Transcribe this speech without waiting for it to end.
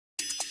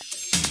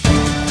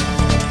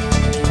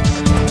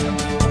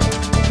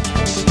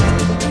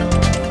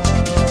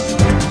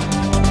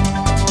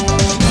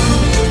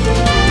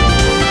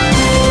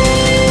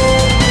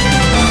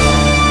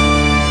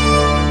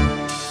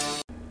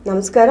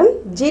నమస్కారం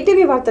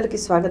జీటీవీ వార్తలకు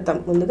స్వాగతం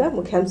ముందుగా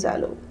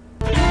ముఖ్యాంశాలు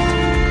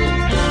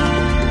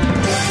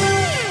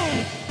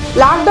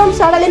లాక్డౌన్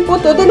సడలింపు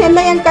తుది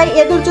నిర్ణయంకై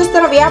ఎదురు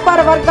చూస్తున్న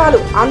వ్యాపార వర్గాలు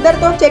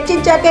అందరితో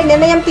చర్చించాకే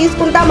నిర్ణయం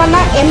తీసుకుంటామన్న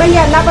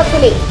ఎమ్మెల్యే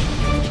అన్నాబత్తుని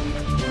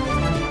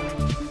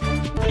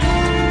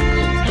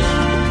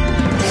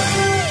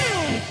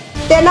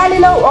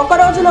తెనాలిలో ఒక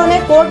రోజులోనే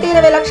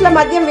 1,20 లక్షల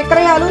మద్యం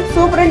విక్రయాలు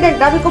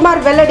సూపరింటెండెంట్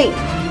రవికుమార్ వెల్లడి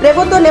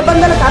ప్రభుత్వ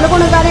నిబంధనలకు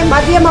అనుగుణంగానే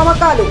మద్యం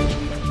అమ్మకాలు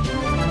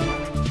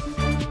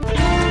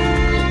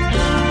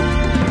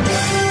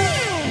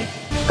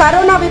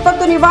కరోనా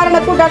విపత్తు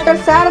నివారణకు డాక్టర్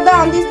శారద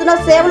అందిస్తున్న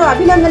సేవలు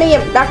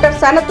అభినందనీయం డాక్టర్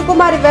సనత్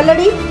కుమార్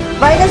వెల్లడి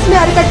వైరస్ ని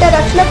అరికట్టే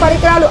రక్షణ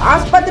పరికరాలు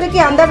ఆసుపత్రికి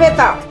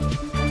అందవేత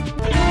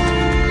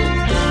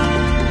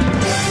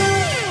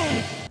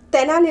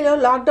తెనాలిలో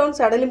లాక్డౌన్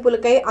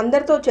సడలింపులకై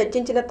అందరితో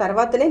చర్చించిన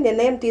తర్వాతనే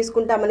నిర్ణయం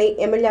తీసుకుంటామని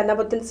ఎమ్మెల్యే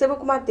అన్నబత్తుని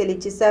శివకుమార్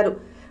తెలియజేశారు.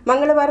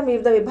 మంగళవారం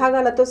వివిధ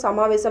విభాగాలతో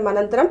సమావేశం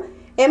అనంతరం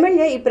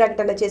ఎమ్మెల్యే ఈ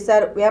ప్రకటన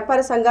చేశారు. వ్యాపార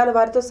సంఘాల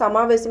వారితో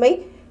సమావేశమై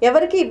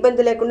ఎవరికీ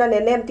ఇబ్బంది లేకుండా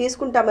నిర్ణయం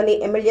తీసుకుంటామని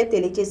ఎమ్మెల్యే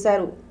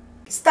తెలియజేశారు.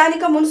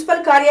 స్థానిక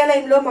మున్సిపల్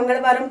కార్యాలయంలో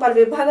మంగళవారం పలు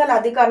విభాగాల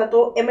అధికారులతో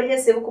ఎమ్మెల్యే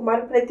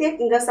శివకుమార్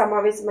ప్రత్యేకంగా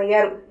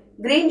సమావేశమయ్యారు.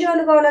 గ్రీన్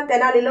జోన్ గా ఉన్న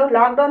తెనాలిలో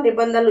లాక్డౌన్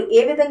నిబంధనలు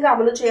ఏ విధంగా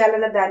అమలు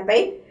చేయాలన్న దానిపై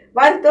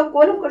వారితో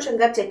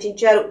కూలంకషంగా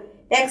చర్చించారు.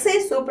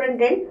 Excise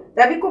superintendent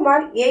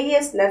Ravikumar,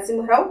 AES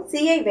Narasimharao,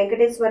 CI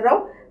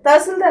Venkateswararao,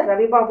 తహసీల్దార్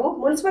Ravibabu,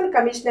 municipal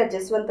commissioner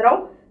Jaswanth Rao,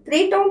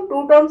 3 town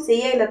 2 town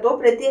సిఐలతో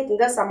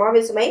ప్రత్యేకంగా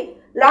సమావేశమై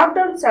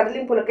లాక్డౌన్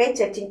సడలింపులకై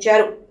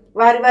చర్చించారు.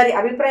 వారి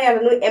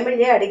అభిప్రాయాలను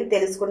ఎమ్మెల్యే అడిగి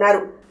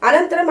తెలుసుకున్నారు.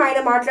 అనంతరం ఆయన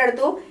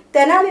మాట్లాడుతూ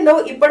తెనాలిలో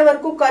ఇప్పటి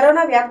వరకు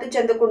కరోనా వ్యాప్తి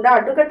చెందకుండా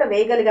అడ్డుకట్ట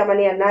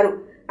వేయగలిగామని అన్నారు.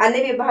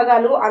 అన్ని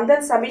విభాగాలు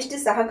అందరి సమిష్టి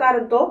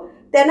సహకారంతో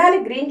తెనాలి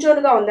గ్రీన్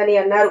జోన్ గా ఉందని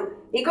అన్నారు.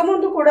 ఇక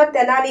ముందు కూడా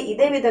తెనాలి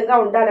ఇదే విధంగా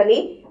ఉండాలని,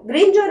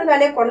 గ్రీన్ జోన్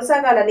గానే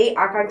కొనసాగాలని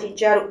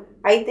ఆకాంక్షించారు.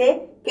 అయితే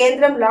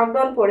కేంద్రం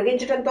లాక్డౌన్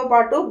పొడిగించడంతో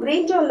పాటు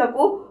గ్రీన్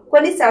జోన్లకు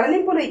కొన్ని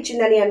సడలింపులు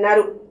ఇచ్చిందని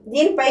అన్నారు.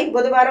 దీనిపై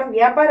బుధవారం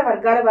వ్యాపార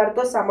వర్గాల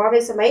వారితో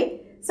సమావేశమై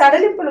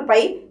సడలింపులపై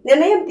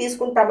నిర్ణయం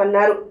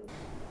తీసుకుంటామన్నారు.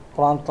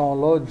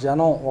 ప్రాంతంలో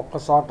జనం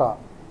ఒక్కచోట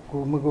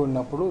గుమిగి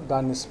ఉన్నప్పుడు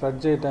దాన్ని స్ప్రెడ్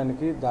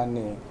చేయడానికి,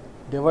 దాన్ని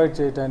డివైడ్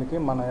చేయడానికి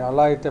మనం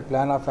ఎలా అయితే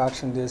ప్లాన్ ఆఫ్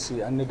యాక్షన్ చేసి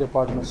అన్ని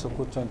డిపార్ట్మెంట్స్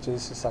కూర్చొని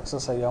చేసి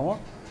సక్సెస్ అయ్యామో,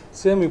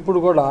 సేమ్ ఇప్పుడు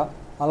కూడా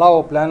అలా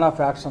ఓ ప్లాన్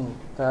ఆఫ్ యాక్షన్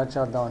తయారు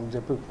చేద్దామని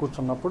చెప్పి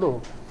కూర్చున్నప్పుడు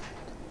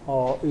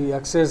ఈ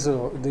ఎక్సైజ్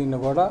దీన్ని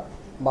కూడా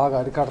బాగా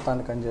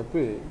అరికడటానికని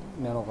చెప్పి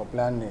నేను ఒక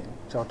ప్లాన్ని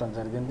చెప్పడం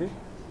జరిగింది.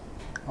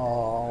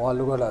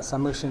 వాళ్ళు కూడా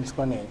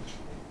సమీక్షించుకొని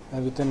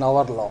వితిన్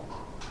అవర్లో,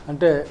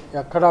 అంటే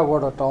ఎక్కడా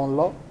కూడా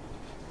టౌన్లో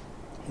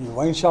ఈ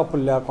వైన్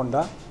షాపులు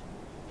లేకుండా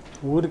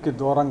ఊరికి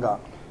దూరంగా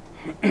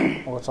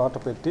ఒక చోట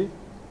పెట్టి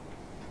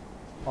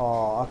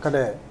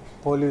అక్కడే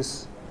పోలీస్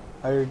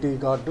ఐడి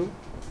గార్డు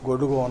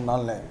గొడుగు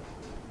ఉన్నాళ్ళని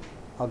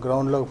ఆ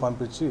గ్రౌండ్లోకి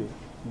పంపించి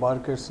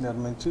బార్కెట్స్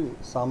నిర్మించి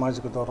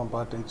సామాజిక దూరం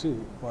పాటించి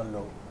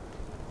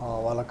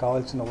వాళ్ళకి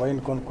కావాల్సిన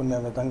వైన్ కొనుక్కునే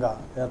విధంగా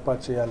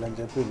ఏర్పాటు చేయాలని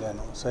చెప్పి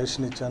నేను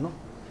సజెషన్ ఇచ్చాను.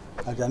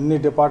 అది అన్ని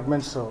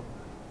డిపార్ట్మెంట్స్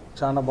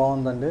చాలా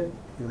బాగుందండి,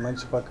 ఇది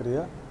మంచి ప్రక్రియ.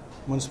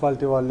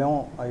 మున్సిపాలిటీ వాళ్ళేమో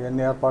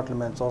అవన్నీ ఏర్పాట్లు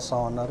మేము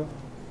చూస్తామన్నారు.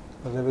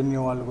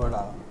 రెవెన్యూ వాళ్ళు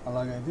కూడా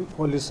అలాగే, ఇది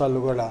పోలీస్ వాళ్ళు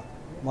కూడా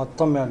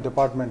మొత్తం మేము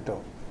డిపార్ట్మెంటు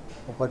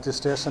ప్రతి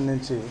స్టేషన్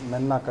నుంచి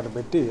మెన్న అక్కడ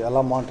పెట్టి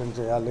ఎలా మానిటరింగ్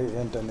చేయాలి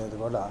ఏంటి అనేది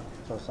కూడా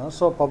చూస్తాం.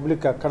 సో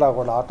పబ్లిక్ ఎక్కడా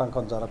కూడా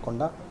ఆటంకం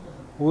జరగకుండా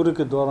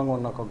ఊరికి దూరంగా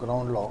ఉన్న ఒక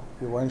గ్రౌండ్లో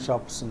ఈ వైన్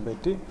షాప్స్ని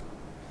పెట్టి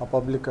ఆ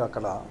పబ్లిక్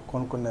అక్కడ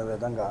కొనుక్కునే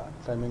విధంగా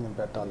టైమింగ్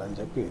పెట్టాలని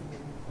చెప్పి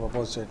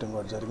ప్రపోజ్ చేయడం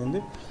కూడా జరిగింది.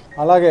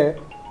 అలాగే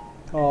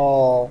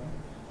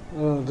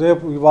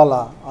రేపు ఇవాళ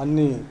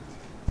అన్ని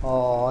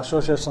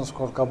అసోసియేషన్స్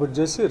కూడా కబుర్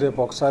చేసి రేపు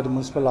ఒకసారి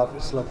మున్సిపల్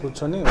ఆఫీస్లో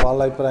కూర్చొని వాళ్ళ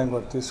అభిప్రాయం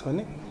కూడా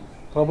తీసుకొని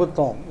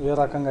ప్రభుత్వం ఏ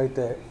రకంగా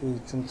అయితే ఈ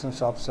చిన్న చిన్న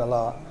షాప్స్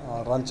ఎలా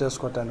రన్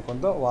చేసుకోవటానికి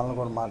ఉందో వాళ్ళని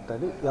కూడా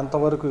మాట్లాడి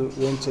ఎంతవరకు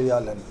ఏం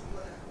చేయాలని.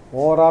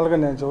 ఓవరాల్గా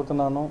నేను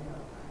చెబుతున్నాను,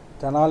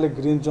 తెనాలి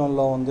గ్రీన్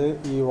జోన్లో ఉంది.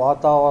 ఈ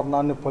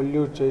వాతావరణాన్ని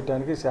పొల్యూట్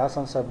చేయడానికి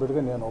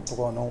శాసనసభ్యుడిగా నేను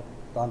ఒప్పుకోను,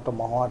 దాంట్లో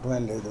మొహమాటమే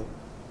లేదు.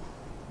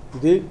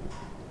 ఇది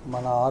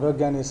మన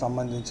ఆరోగ్యానికి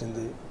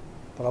సంబంధించింది.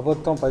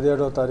 ప్రభుత్వం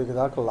 17వ తారీఖు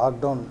దాకా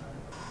లాక్డౌన్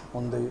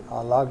ఉంది. ఆ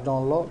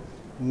లాక్డౌన్లో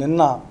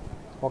నిన్న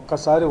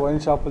ఒక్కసారి వైన్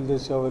షాపులు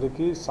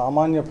చేసేవారికి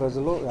సామాన్య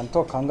ప్రజలు ఎంతో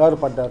కంగారు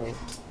పడ్డారు.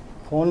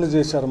 ఫోన్లు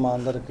చేశారు మా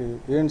అందరికీ,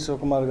 ఏంటి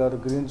శివకుమార్ గారు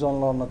గ్రీన్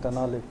జోన్లో ఉన్న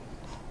తెనాలి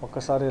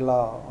ఒక్కసారి ఇలా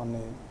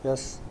అని.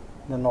 ఎస్,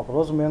 నిన్న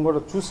ఒకరోజు మేము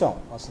కూడా చూసాం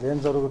అసలు ఏం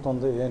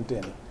జరుగుతుంది ఏంటి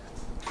అని.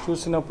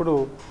 చూసినప్పుడు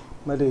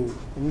మరి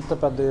ఇంత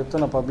పెద్ద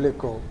ఎత్తున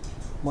పబ్లిక్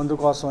ముందు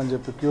కోసం అని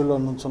చెప్పి క్యూలో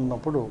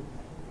నుంచున్నప్పుడు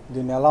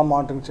దీన్ని ఎలా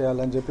మానిటరింగ్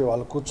చేయాలని చెప్పి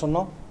వాళ్ళు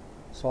కూర్చున్నాం.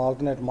 సో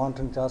ఆల్టర్నేట్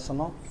మానిటరింగ్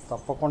చేస్తున్నాం.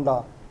 తప్పకుండా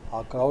ఆ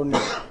క్రౌడ్ని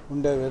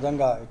ఉండే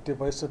విధంగా ఎట్టి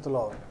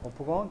పరిస్థితుల్లో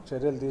ఒప్పుకోం,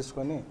 చర్యలు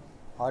తీసుకొని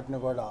వాటిని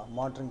కూడా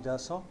మానిటరింగ్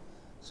చేస్తాం.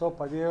 సో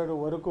 17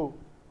 వరకు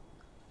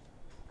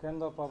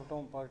కేంద్ర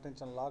ప్రభుత్వం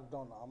ప్రకటించిన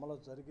లాక్డౌన్ అమలు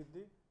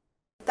జరిగిద్ది.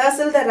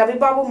 తహసీల్దార్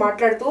రవిబాబు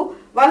మాట్లాడుతూ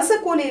వలస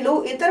కూలీలు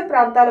ఇతర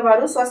ప్రాంతాల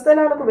వారు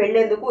స్వస్థలాలకు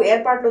వెళ్లేందుకు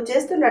ఏర్పాట్లు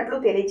చేస్తున్నట్లు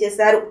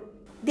తెలియజేశారు.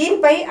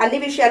 దీనిపై అన్ని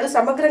విషయాలు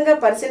సమగ్రంగా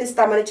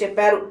పరిశీలిస్తామని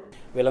చెప్పారు.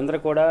 వీళ్ళందరూ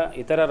కూడా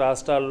ఇతర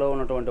రాష్ట్రాల్లో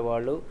ఉన్నటువంటి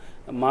వాళ్ళు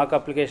మాకు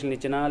అప్లికేషన్లు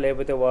ఇచ్చినా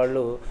లేకపోతే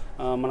వాళ్ళు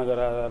మనకు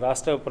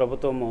రాష్ట్ర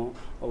ప్రభుత్వము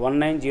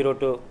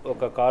 1902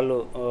 ఒక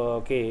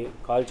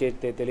కాల్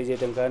చేస్తే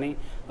తెలియజేయటం కానీ,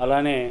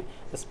 అలానే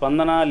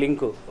స్పందన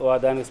లింకు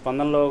దానికి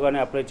స్పందనలో కానీ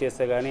అప్లై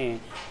చేస్తే కానీ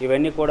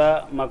ఇవన్నీ కూడా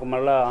మాకు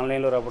మళ్ళీ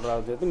ఆన్లైన్లో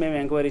రావడం మేము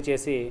ఎంక్వైరీ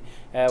చేసి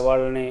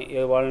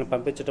వాళ్ళని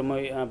పంపించటము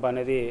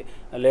అనేది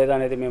లేదా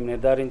అనేది మేము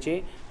నిర్ధారించి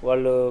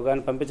వాళ్ళు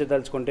కానీ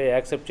పంపించదలుచుకుంటే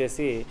యాక్సెప్ట్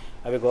చేసి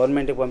అవి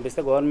గవర్నమెంట్కి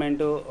పంపిస్తే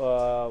గవర్నమెంట్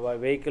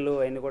వెహికల్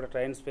అవన్నీ కూడా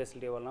ట్రైన్స్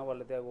ఫెసిలిటీ వలన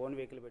వాళ్ళ ఓన్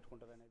వెహికల్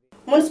పెట్టుకుంటారు అనేది.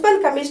 మున్సిపల్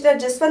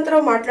కమిషనర్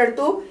జస్వంతరావు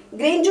మాట్లాడుతూ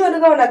గ్రీన్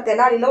జోన్గా ఉన్న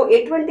తెనాలిలో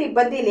ఎటువంటి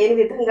ఇబ్బంది లేని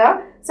విధంగా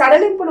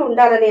సడలింపులు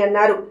ఉండాలని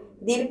అన్నారు.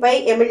 దీనిపై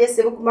ఎమ్మెల్యే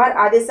శివకుమార్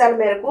ఆదేశాల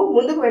మేరకు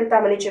ముందుకు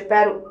వెళ్తామని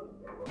చెప్పారు.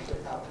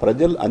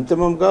 ప్రజలు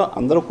అంతిమంగా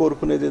అందరూ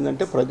కోరుకునేది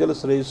ఏంటంటే ప్రజల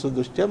శ్రేయస్సు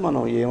దృష్ట్యా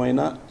మనం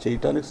ఏమైనా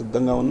చేయటానికి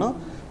సిద్ధంగా ఉన్నాం.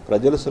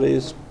 ప్రజల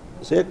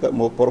శ్రేయస్సే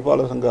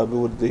పురపాలక సంఘ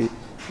అభివృద్ధి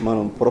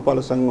మనం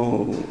పురపాలక సంఘం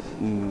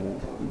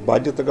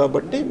బాధ్యత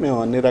కాబట్టి మేము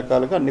అన్ని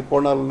రకాలుగా అన్ని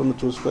కోణాలను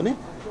చూసుకొని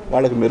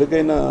వాళ్ళకి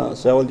మెరుగైన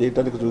సేవలు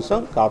చేయడానికి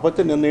చూసాం.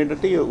 కాకపోతే నిన్న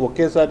ఏంటంటే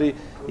ఒకేసారి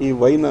ఈ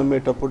వైన్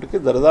అమ్మేటప్పటికి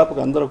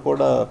దరిదాపుగా అందరూ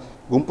కూడా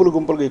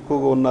గుంపులుగా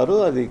ఎక్కువగా ఉన్నారు.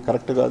 అది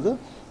కరెక్ట్ కాదు.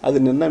 అది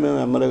నిన్న మేము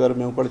ఎమ్మెల్యే గారు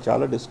మేము కూడా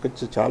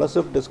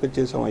చాలాసేపు డిస్కస్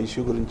చేసాం ఆ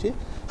ఇష్యూ గురించి.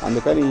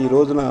 అందుకని ఈ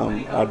రోజున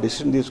ఆ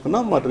డిసిషన్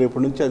తీసుకున్నాం. మరి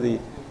రేపటి నుంచి అది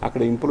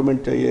అక్కడ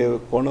ఇంప్లిమెంట్ అయ్యే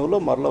కోణంలో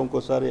మరలా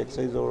ఇంకోసారి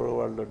ఎక్సైజ్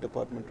వాళ్ళ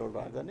డిపార్ట్మెంట్ వాళ్ళు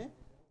రాగానే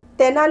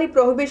తెనాలి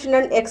ప్రొహిబిషన్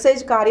అండ్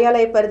ఎక్సైజ్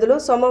కార్యాలయ పరిధిలో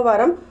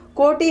సోమవారం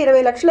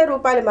 1,20,00,000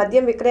 రూపాయల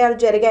మద్యం విక్రయాలు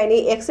జరిగాయని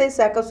ఎక్సైజ్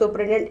శాఖ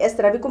సూపరింటెండెంట్ ఎస్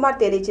రవికుమార్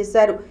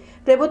తెలియజేశారు.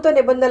 ప్రభుత్వ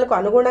నిబంధనలకు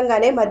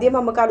అనుగుణంగానే మద్యం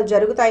అమ్మకాలు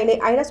జరుగుతాయని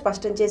ఆయన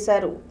స్పష్టం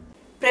చేశారు.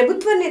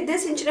 ప్రభుత్వం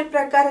నిర్దేశించిన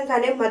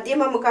ప్రకారంగానే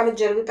మద్యం అమ్మకాలు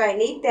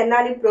జరుగుతాయని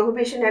Tenali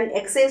prohibition and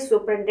excise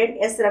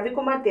superintendent yes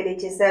Ravikumar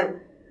తెలియజేశారు.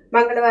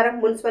 మంగళవారం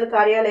మున్సిపల్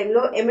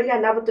కార్యాలయంలో ఎమ్మెల్యే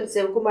అన్నాబత్తుల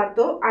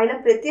శివకుమార్తో ఆయన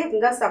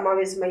ప్రత్యేకంగా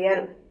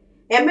సమావేశమయ్యారు.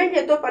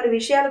 ఎమ్మెల్యేతో పలు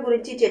విషయాల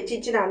గురించి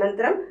చర్చించిన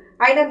అనంతరం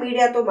ఆయన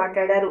మీడియాతో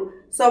మాట్లాడారు.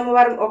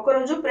 సోమవారం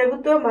ఒక్కరోజు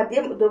ప్రభుత్వ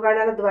మద్యం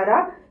దుకాణాల ద్వారా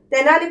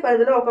తెనాలి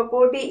పరిధిలో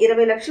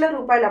 1,20,00,000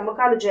 రూపాయల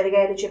అమ్మకాలు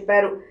జరిగాయని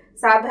చెప్పారు.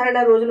 సాధారణ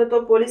రోజులతో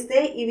పోలిస్తే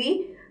ఇవి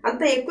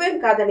అంత ఎక్కువేం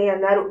కాదని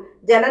అన్నారు.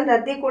 జనం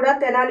రద్దీ కూడా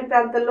తెనాలి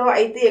ప్రాంతంలో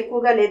అయితే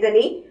ఎక్కువగా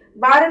లేదని,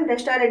 బార్ అండ్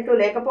రెస్టారెంట్లు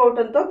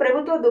లేకపోవడంతో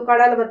ప్రభుత్వ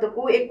దుకాణాల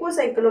వద్దకు ఎక్కువ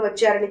సంఖ్యలో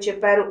వచ్చారని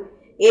చెప్పారు.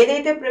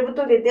 ఏదైతే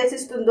ప్రభుత్వం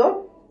నిర్దేశిస్తుందో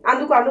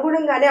అందుకు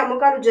అనుగుణంగానే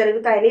అమ్మకాలు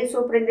జరుగుతాయని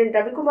సూపరింటెండెంట్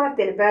రవికుమార్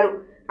తెలిపారు.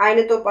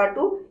 ఆయనతో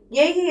పాటు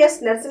AES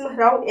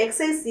Narasimharao,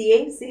 excise CI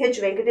CH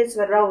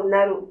Venkateswararao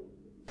ఉన్నారు.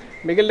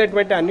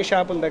 మిగిలినటువంటి అన్ని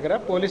షాపుల దగ్గర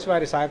పోలీసు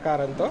వారి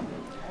సహకారంతో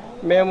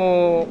మేము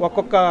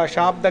ఒక్కొక్క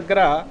షాప్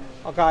దగ్గర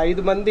ఒక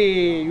 5 మంది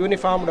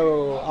యూనిఫామ్డ్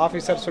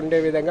ఆఫీసర్స్ ఉండే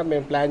విధంగా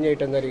మేము ప్లాన్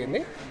చేయడం జరిగింది.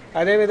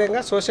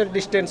 అదేవిధంగా సోషల్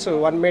డిస్టెన్స్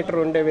 1 మీటర్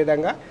ఉండే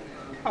విధంగా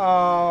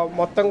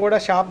మొత్తం కూడా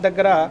షాప్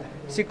దగ్గర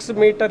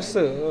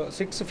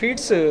 6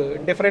 ఫీట్స్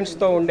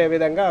డిఫరెన్స్తో ఉండే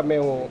విధంగా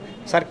మేము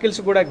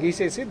సర్కిల్స్ కూడా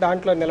గీసేసి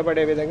దాంట్లో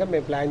నిలబడే విధంగా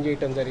మేము ప్లాన్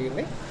చేయడం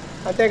జరిగింది.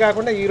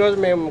 అంతేకాకుండా ఈరోజు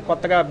మేము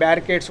కొత్తగా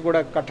బ్యారికేడ్స్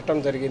కూడా కట్టడం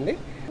జరిగింది.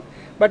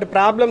 బట్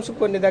ప్రాబ్లమ్స్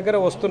కొన్ని దగ్గర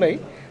వస్తున్నాయి.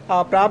 ఆ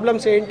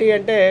ప్రాబ్లమ్స్ ఏంటి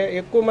అంటే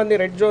ఎక్కువ మంది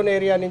రెడ్ జోన్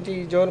ఏరియా నుంచి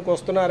ఈ జోన్కి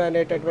వస్తున్నారు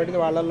అనేటటువంటిది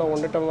వాళ్ళల్లో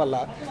ఉండటం వల్ల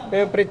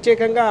మేము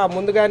ప్రత్యేకంగా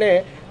ముందుగానే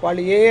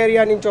వాళ్ళు ఏ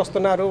ఏరియా నుంచి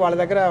వస్తున్నారు, వాళ్ళ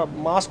దగ్గర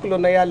మాస్కులు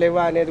ఉన్నాయా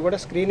లేవా అనేది కూడా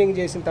స్క్రీనింగ్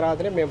చేసిన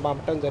తర్వాతనే మేము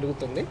పంపడం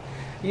జరుగుతుంది.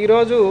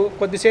 ఈరోజు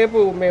కొద్దిసేపు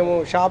మేము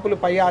షాపులు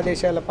పై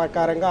ఆదేశాల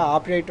ప్రకారంగా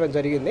ఆపరేయటం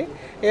జరిగింది.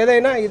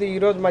 ఏదైనా ఇది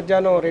ఈరోజు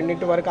మధ్యాహ్నం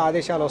 2 వరకు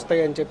ఆదేశాలు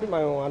వస్తాయని చెప్పి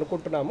మేము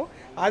అనుకుంటున్నాము.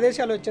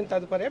 ఆదేశాలు వచ్చిన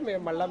తదుపరే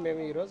మేము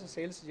ఈరోజు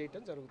సేల్స్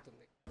చేయడం జరుగుతుంది.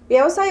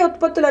 వ్యవసాయ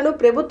ఉత్పత్తులను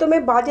ప్రభుత్వమే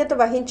బాధ్యత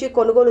వహించి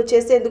కొనుగోలు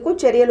చేసేందుకు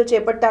చర్యలు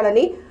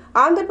చేపట్టాలని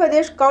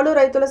ఆంధ్రప్రదేశ్ కౌలు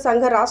రైతుల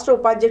సంఘ రాష్ట్ర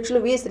ఉపాధ్యక్షులు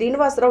వి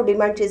శ్రీనివాసరావు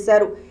డిమాండ్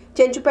చేశారు.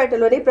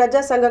 చెంచుపేటలోని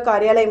ప్రజా సంఘ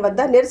కార్యాలయం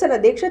వద్ద నిరసన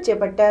దీక్ష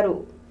చేపట్టారు.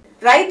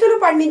 రైతులు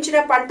పండించిన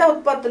పంట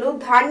ఉత్పత్తులు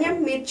ధాన్యం,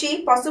 మిర్చి,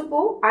 పసుపు,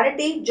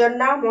 అరటి,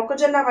 జొన్న,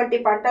 మొక్కజొన్న వంటి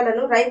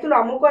పంటలను రైతులు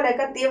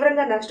అమ్ముకోలేక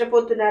తీవ్రంగా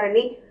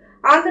నష్టపోతున్నారని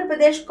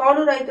ఆంధ్రప్రదేశ్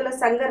కౌలు రైతుల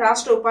సంఘ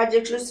రాష్ట్ర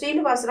ఉపాధ్యక్షులు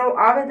శ్రీనివాసరావు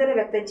ఆవేదన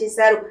వ్యక్తం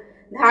చేశారు.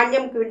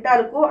 ధాన్యం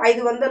క్వింటాలకు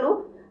 500,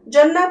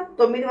 జొన్న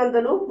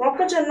 900,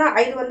 మొక్కజొన్న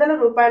 500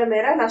 రూపాయల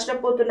మేర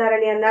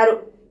నష్టపోతున్నారని అన్నారు.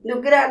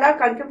 దుగ్గిరాల,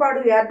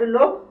 కంకిపాడు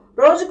యార్డుల్లో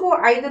రోజుకు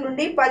 5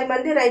 నుండి 10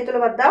 మంది రైతుల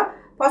వద్ద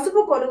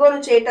పసుపు కొనుగోలు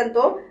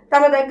చేయటంతో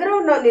తమ దగ్గర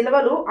ఉన్న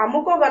నిల్వలు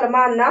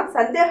అమ్ముకోగలమా అన్న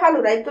సందేహాలు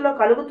రైతుల్లో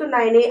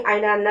కలుగుతున్నాయని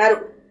ఆయన అన్నారు.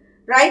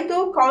 రైతు,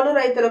 కౌలు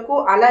రైతులకు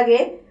అలాగే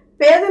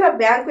పేదల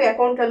బ్యాంకు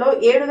అకౌంట్లలో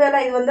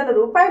 7,500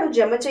 రూపాయలు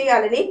జమ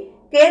చేయాలని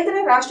కేంద్ర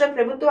రాష్ట్ర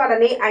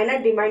ప్రభుత్వాలని ఆయన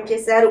డిమాండ్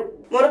చేశారు.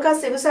 మురక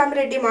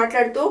శివసామిరెడ్డి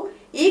మాట్లాడుతూ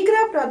ఈ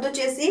క్రాప్ రద్దు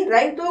చేసి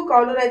రైతు,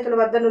 కౌలు రైతుల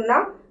వద్దనున్న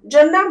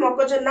జొన్న,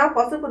 మొక్కజొన్న,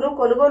 పసుపును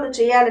కొనుగోలు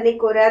చేయాలని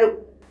కోరారు.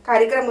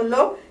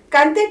 కార్యక్రమంలో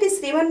కంతేటి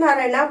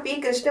శ్రీమన్నారాయణ, పి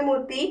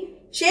కృష్ణమూర్తి,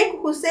 షేక్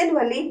హుస్సేన్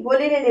వల్లి,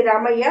 బోలినేని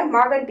రామయ్య,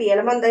 మాగంటి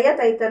యలమందయ్య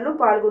తదితరులు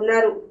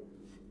పాల్గొన్నారు.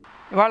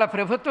 ఇవాళ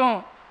ప్రభుత్వం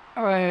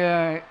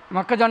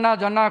మొక్కజొన్న,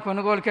 జొన్న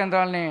కొనుగోలు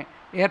కేంద్రాలని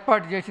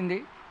ఏర్పాటు చేసింది.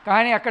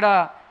 కానీ అక్కడ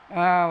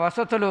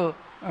వసతులు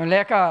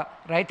లేక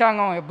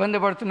రైతాంగం ఇబ్బంది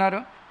పడుతున్నారు.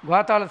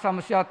 గోతాల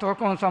సమస్య,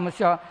 తూకం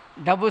సమస్య,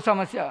 డబ్బు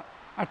సమస్య,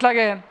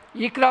 అట్లాగే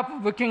ఈ క్రాప్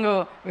బుకింగ్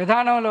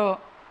విధానంలో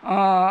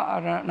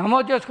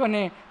నమోదు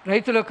చేసుకొని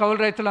రైతులు కౌలు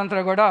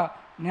రైతులంతా కూడా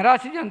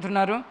నిరాశ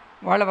చెందుతున్నారు.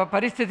 వాళ్ళ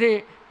పరిస్థితి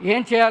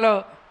ఏం చేయాలో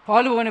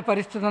పాలుపోని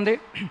పరిస్థితి ఉంది.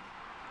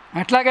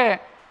 అట్లాగే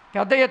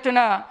పెద్ద ఎత్తున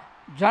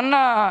జొన్న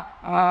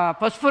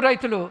పసుపు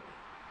రైతులు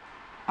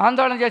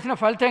ఆందోళన చేసిన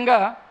ఫలితంగా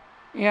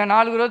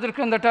 4 రోజుల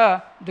కిందట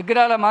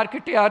దుగ్గిరాల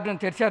మార్కెట్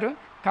యార్డును తెరిచారు.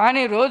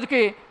 కానీ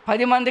రోజుకి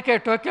 10 మందికే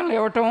టోకెన్లు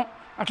ఇవ్వటం,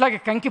 అట్లాగే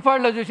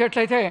కంకిపాడులో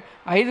చూసేట్లయితే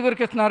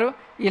 5గురికి ఇస్తున్నారు.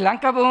 ఈ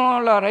లంక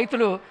భూముల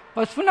రైతులు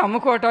పసుపుని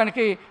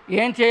అమ్ముకోవటానికి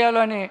ఏం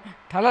చేయాలో అని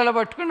తలలు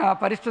పట్టుకున్న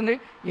పరిస్థితి.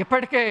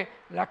 ఇప్పటికే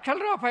లక్షల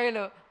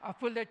రూపాయలు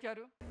అప్పులు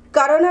తెచ్చారు.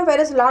 కరోనా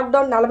వైరస్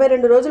లాక్డౌన్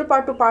 42 రోజుల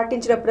పాటు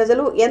పాటించిన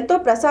ప్రజలు ఎంతో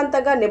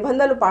ప్రశాంతంగా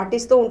నిబంధనలు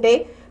పాటిస్తూ ఉంటే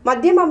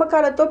మద్యం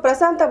అమ్మకాలతో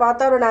ప్రశాంత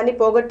వాతావరణాన్ని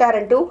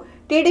పోగొట్టారంటూ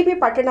టీడీపీ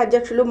పట్టణ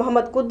అధ్యక్షులు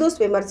మహమ్మద్ కుద్దూస్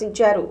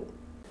విమర్శించారు.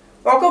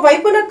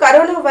 ఒకవైపున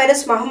కరోనా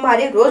వైరస్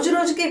మహమ్మారి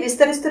రోజురోజుకి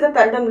విస్తరిస్తున్న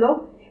తరుణంలో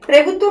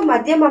ప్రభుత్వం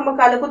మద్యం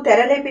అమ్మకాలకు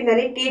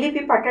తెరలేపిందని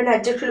టీడీపీ పట్టణ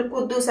అధ్యక్షులు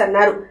కుద్దూస్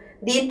అన్నారు.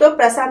 దీంతో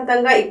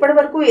ప్రశాంతంగా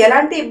ఇప్పటివరకు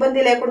ఎలాంటి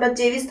ఇబ్బంది లేకుండా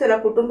జీవిస్తున్న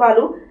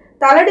కుటుంబాలు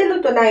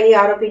తలడిల్లుతున్నాయని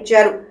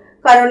ఆరోపించారు.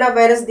 కరోనా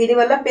వైరస్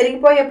దీనివల్ల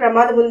పెరిగిపోయే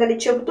ప్రమాదం ఉందని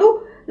చెబుతూ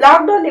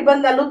లాక్డౌన్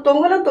నిబంధనలు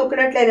తొంగలో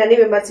తొక్కినట్లేనని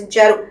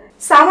విమర్శించారు.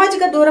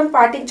 సామాజిక దూరం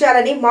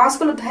పాటించాలని,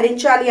 మాస్కులు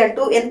ధరించాలి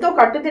అంటూ ఎంతో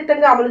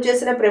కట్టుదిట్టంగా అమలు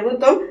చేసిన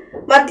ప్రభుత్వం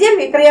మద్యం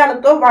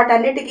విక్రయాలతో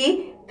వాటన్నిటికీ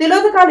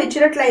తిలోదకాలు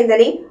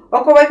ఇచ్చినట్లయిందని,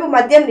 ఒకవైపు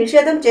మద్యం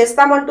నిషేధం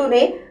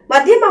చేస్తామంటూనే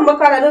మద్యం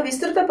అమ్మకాలను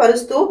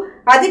విస్తృతపరుస్తూ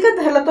అధిక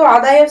ధరలతో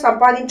ఆదాయం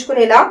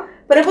సంపాదించుకునేలా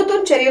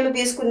ప్రభుత్వం చర్యలు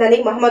తీసుకుందని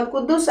మహమ్మద్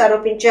కుద్దూస్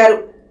ఆరోపించారు.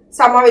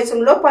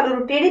 సమావేశంలో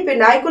పలువురు టీడీపీ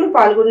నాయకులు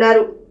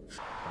పాల్గొన్నారు.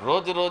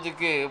 రోజు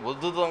రోజుకి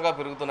ఉధృతంగా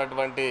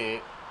పెరుగుతున్నటువంటి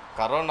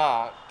కరోనా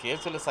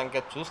కేసుల సంఖ్య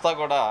చూస్తా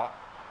కూడా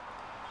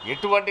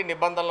ఎటువంటి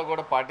నిబంధనలు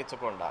కూడా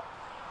పాటించకుండా,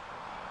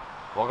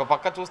 ఒక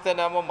పక్క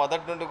చూస్తేనేమో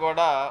మొదటి నుండి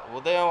కూడా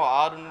ఉదయం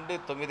 6 నుండి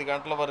 9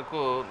 గంటల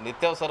వరకు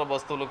నిత్యావసర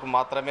వస్తువులకు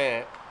మాత్రమే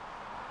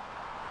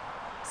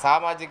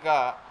సామాజిక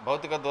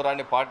భౌతిక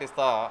దూరాన్ని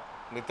పాటిస్తూ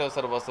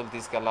నిత్యావసర వస్తువులు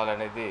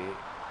తీసుకెళ్లాలనేది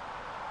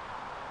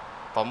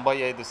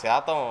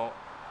 95%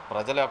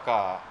 ప్రజల యొక్క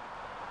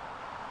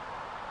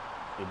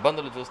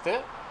ఇబ్బందులు చూస్తే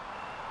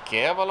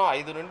కేవలం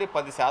 5 నుండి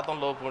 10%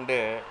 లోపు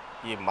ఉండే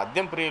ఈ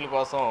మద్యం ప్రియుల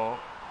కోసం,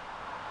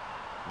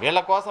 వీళ్ళ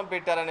కోసం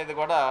పెట్టారనేది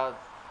కూడా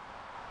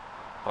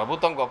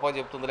ప్రభుత్వం గొప్ప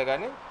చెప్తుందిలే.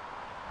 కానీ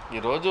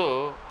ఈరోజు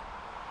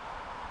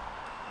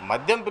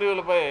మద్యం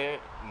ప్రియులపై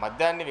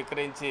మద్యాన్ని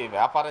విక్రయించి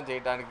వ్యాపారం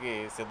చేయడానికి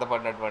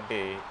సిద్ధపడినటువంటి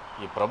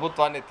ఈ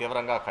ప్రభుత్వాన్ని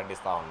తీవ్రంగా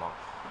ఖండిస్తూ ఉన్నాం.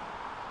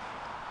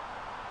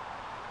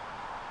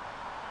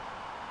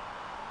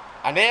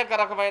 అనేక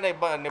రకమైన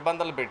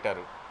నిబంధనలు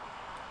పెట్టారు.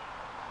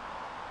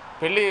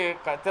 పెళ్ళి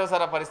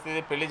అత్యవసర పరిస్థితి,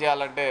 పెళ్లి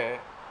చేయాలంటే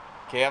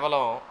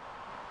కేవలం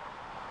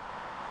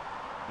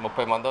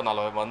 30 మందో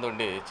 40 మంది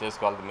ఉండి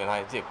చేసుకోవాలి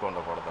మినహాయించి ఎక్కువ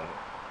ఉండకూడదని.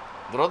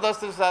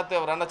 దురదృష్టవశాత్తు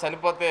ఎవరన్నా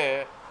చనిపోతే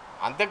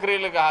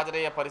అంత్యక్రియలకు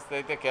హాజరయ్యే పరిస్థితి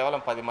అయితే కేవలం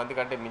 10 మంది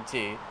కంటే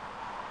మించి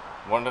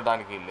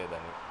ఉండడానికి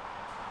లేదని.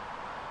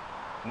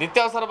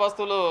 నిత్యావసర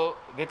వస్తువులు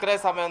విక్రయ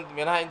సమయం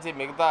మినహాయించి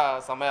మిగతా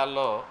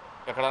సమయాల్లో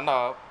ఎక్కడన్నా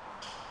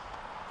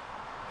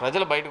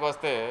ప్రజలు బయటకు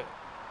వస్తే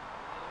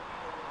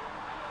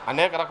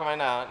అనేక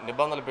రకమైన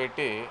నిబంధనలు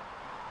పెట్టి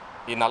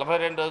ఈ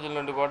 42 రోజుల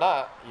నుండి కూడా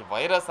ఈ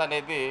వైరస్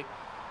అనేది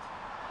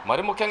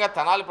మరి ముఖ్యంగా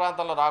తెనాలి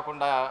ప్రాంతంలో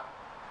రాకుండా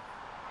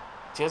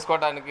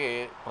చేసుకోవడానికి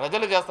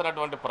ప్రజలు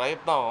చేస్తున్నటువంటి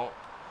ప్రయత్నం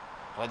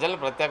ప్రజలను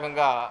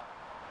ప్రత్యేకంగా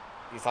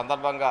ఈ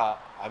సందర్భంగా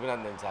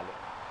అభినందించాలి.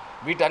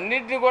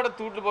 వీటన్నిటిని కూడా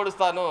తూట్లు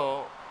పొడుస్తాను.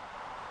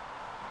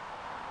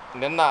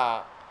 నిన్న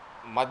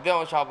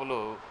మద్యం షాపులు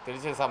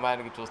తెరిచే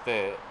సమయానికి చూస్తే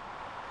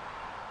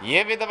ఏ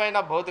విధమైన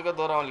భౌతిక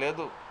దూరం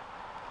లేదు,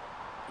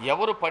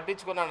 ఎవరు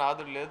పట్టించుకున్న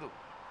నాదుడు లేదు,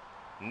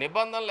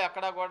 నిబంధనలు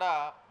ఎక్కడా కూడా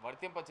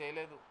వర్తింప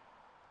చేయలేదు.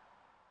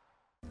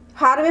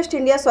 హార్వెస్ట్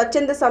ఇండియా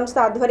స్వచ్ఛంద సంస్థ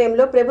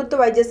ఆధ్వర్యంలో ప్రభుత్వ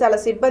వైద్యశాల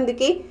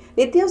సిబ్బందికి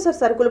నిత్యావసర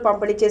సరుకులు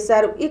పంపిణీ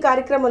చేశారు. ఈ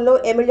కార్యక్రమంలో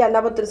ఎమ్మెల్యే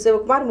అన్నాబత్తుల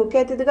శివకుమార్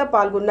ముఖ్య అతిథిగా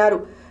పాల్గొన్నారు.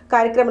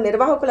 కార్యక్రమ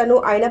నిర్వాహకులను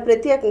ఆయన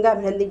ప్రత్యేకంగా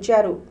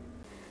అభినందించారు.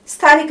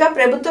 స్థానిక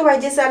ప్రభుత్వ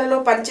వైద్యశాలలో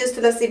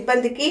పనిచేస్తున్న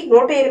సిబ్బందికి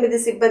 108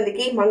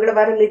 సిబ్బందికి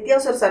మంగళవారం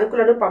నిత్యావసర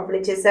సరుకులను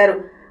పంపిణీ చేశారు.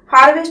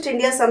 హార్వెస్ట్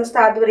ఇండియా సంస్థ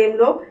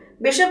ఆధ్వర్యంలో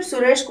బిషప్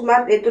సురేష్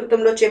కుమార్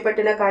నేతృత్వంలో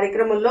చేపట్టిన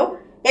కార్యక్రమంలో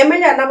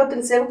ఎమ్మెల్యే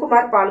అన్నాబత్తుల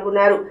శివకుమార్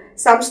పాల్గొన్నారు.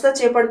 సంస్థ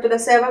చేపడుతున్న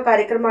సేవా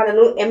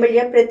కార్యక్రమాలను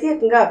ఎమ్మెల్యే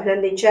ప్రత్యేకంగా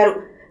అభినందించారు.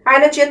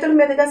 ఆయన చేతుల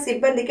మీదుగా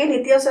సిబ్బందికి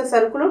నిత్యావసర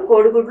సరుకులు,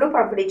 కోడిగుడ్లు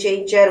పంపిణీ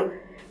చేయించారు.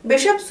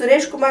 బిషప్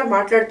సురేష్ కుమార్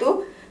మాట్లాడుతూ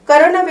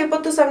కరోనా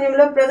విపత్తు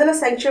సమయంలో ప్రజల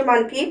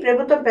సంక్షేమానికి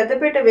ప్రభుత్వం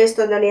పెద్దపీట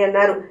వేస్తోందని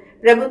అన్నారు.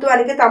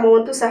 ప్రభుత్వానికి తమ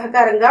వంతు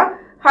సహకారంగా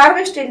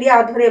హార్వెస్ట్ ఇండియా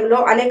ఆధ్వర్యంలో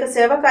అనేక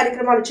సేవా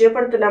కార్యక్రమాలు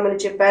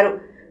చేపడుతున్నామని చెప్పారు.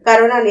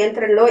 కరోనా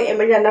నియంత్రణలో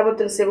ఎమ్మెల్యే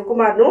అన్నాబత్తుల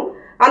శివకుమార్ ను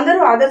అందరూ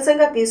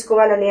ఆదర్శంగా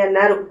తీసుకోవాలని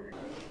అన్నారు.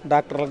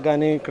 డాక్టర్లకు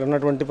కానీ ఇక్కడ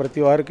ఉన్నటువంటి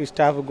ప్రతి వారికి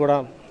స్టాఫ్కి కూడా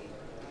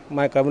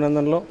మా యొక్క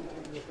అభినందనలు.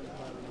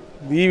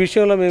 ఈ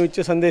విషయంలో మేము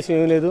ఇచ్చే సందేశం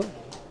ఏమీ లేదు.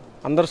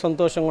 అందరూ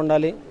సంతోషంగా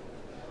ఉండాలి,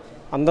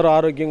 అందరూ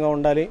ఆరోగ్యంగా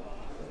ఉండాలి,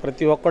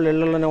 ప్రతి ఒక్కళ్ళు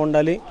ఇళ్లలోనే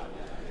ఉండాలి.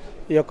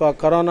 ఈ యొక్క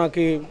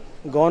కరోనాకి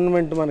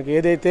గవర్నమెంట్ మనకి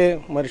ఏదైతే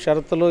మరి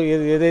షరతులు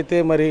ఏదైతే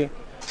మరి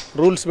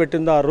రూల్స్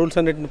పెట్టిందో ఆ రూల్స్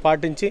అన్నిటిని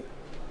పాటించి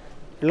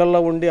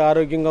ఇళ్లలో ఉండి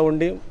ఆరోగ్యంగా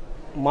ఉండి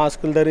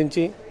మాస్కులు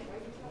ధరించి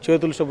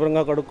చేతులు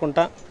శుభ్రంగా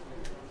కడుక్కుంటా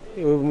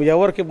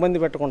ఎవరికి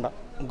ఇబ్బంది పెట్టకుండా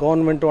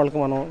గవర్నమెంట్ వాళ్ళకి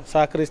మనం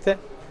సహకరిస్తే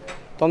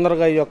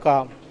తొందరగా ఈ యొక్క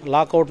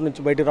లాకౌట్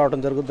నుంచి బయటికి రావడం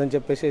జరుగుతుందని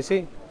చెప్పేసి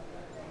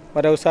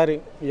మరి ఒకసారి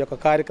ఈ యొక్క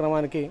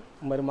కార్యక్రమానికి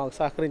మరి మాకు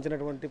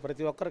సహకరించినటువంటి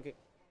ప్రతి ఒక్కరికి.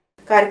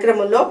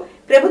 కార్యక్రమంలో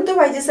ప్రభుత్వ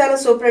వైద్యశాల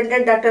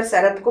సూపరింటెండెంట్ డాక్టర్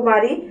శరత్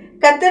కుమారి,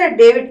 కత్తెర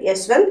డేవిడ్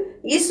యశ్వంత్,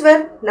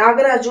 ఈశ్వర్,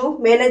 నాగరాజు,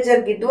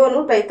 మేనేజర్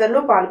గిద్వోను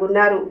తదితరులు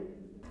పాల్గొన్నారు.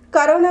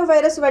 కరోనా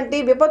వైరస్ వంటి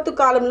విపత్తు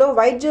కాలంలో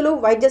వైద్యులు,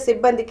 వైద్య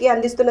సిబ్బందికి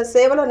అందిస్తున్న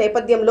సేవల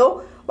నేపథ్యంలో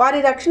వారి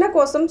రక్షణ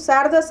కోసం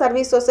శారదా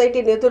సర్వీస్ సొసైటీ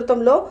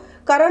నేతృత్వంలో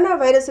కరోనా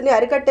వైరస్ని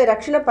అరికట్టే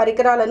రక్షణ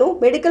పరికరాలను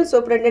medical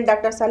superintendent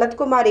doctor Sanath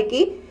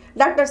కుమారికి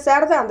doctor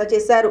Sharada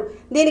అందజేశారు.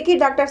 దీనికి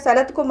డాక్టర్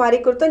సనత్ కుమారి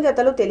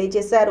కృతజ్ఞతలు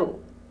తెలియజేశారు.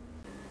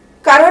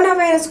 కరోనా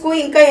వైరస్ కు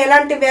ఇంకా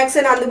ఎలాంటి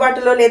వ్యాక్సిన్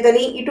అందుబాటులో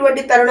లేదని,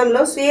 ఇటువంటి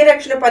తరుణంలో స్వీయ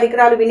రక్షణ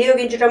పరికరాలు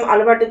వినియోగించడం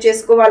అలవాటు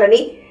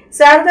చేసుకోవాలని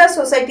Sharada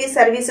society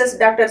services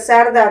doctor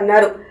Sharada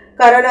అన్నారు.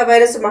 కరోనా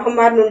వైరస్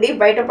మహమ్మారి నుండి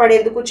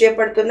బయటపడేందుకు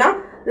చేపడుతున్న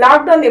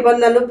లాక్డౌన్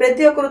నిబంధనలు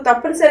ప్రతి ఒక్కరూ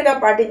తప్పనిసరిగా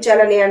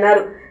పాటించాలని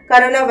అన్నారు.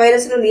 కరోనా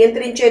వైరస్ ను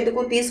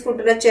నియంత్రించేందుకు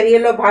తీసుకుంటున్న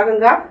చర్యల్లో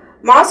భాగంగా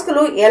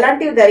మాస్కులు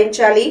ఎలాంటివి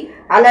ధరించాలి,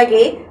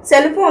 అలాగే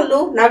సెల్ ఫోన్లు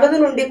నగదు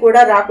నుండి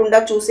కూడా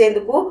రాకుండా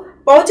చూసేందుకు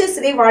పౌచెస్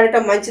ని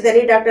వాడటం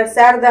మంచిదని డాక్టర్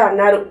శారద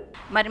అన్నారు.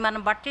 మరి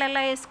మనం బట్టలు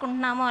ఎలా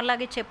వేసుకుంటున్నామో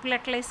అలాగే చెప్పులు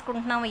ఎట్లా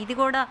వేసుకుంటున్నామో ఇది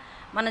కూడా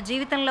మన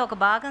జీవితంలో ఒక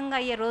భాగంగా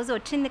అయ్యే రోజు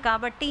వచ్చింది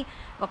కాబట్టి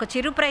ఒక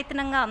చిరు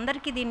ప్రయత్నంగా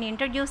అందరికీ దీన్ని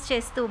ఇంట్రడ్యూస్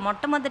చేస్తూ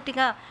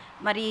మొట్టమొదటిగా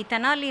మరి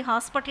తెనాలి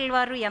హాస్పిటల్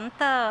వారు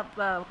ఎంత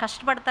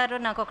కష్టపడతారో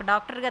నాకు ఒక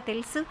డాక్టర్గా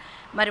తెలుసు.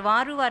 మరి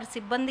వారి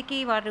సిబ్బందికి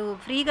వారు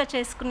ఫ్రీగా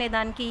చేసుకునే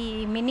దానికి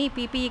ఈ మినీ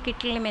పీపీఈ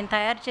కిట్లని మేము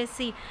తయారు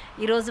చేసి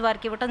ఈరోజు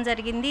వారికి ఇవ్వటం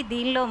జరిగింది.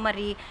 దీనిలో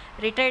మరి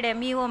రిటైర్డ్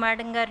ఎంఈఓ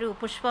మేడం గారు,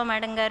 పుష్ప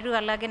మేడం గారు,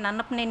 అలాగే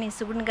నన్నపనేని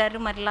సుగుణ్ గారు,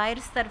 మరి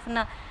లాయర్స్ తరఫున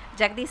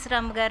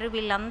జగదీశ్రామ్ గారు,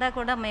 వీళ్ళందా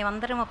కూడా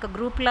మేమందరం ఒక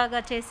గ్రూప్ లాగా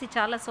చేసి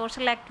చాలా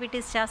సోషల్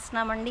యాక్టివిటీస్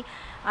చేస్తున్నామండి.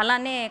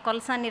 అలానే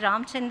కొలసాని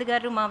రామచంద్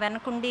గారు మా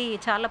వెనకుండి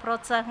చాలా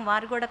ప్రోత్సాహం,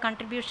 వారు కూడా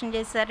కంట్రిబ్యూషన్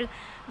చేశారు.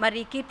 మరి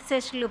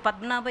కీర్తిశేషులు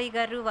పద్మనాభయ్య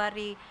గారు,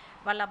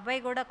 వాళ్ళ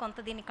అబ్బాయి కూడా కొంత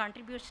దీనికి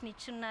కంట్రిబ్యూషన్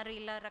ఇచ్చున్నారు.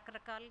 ఇలా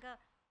రకరకాలుగా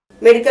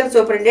మెడికల్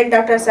సూపరింటెండెంట్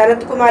డాక్టర్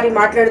శరత్ కుమారి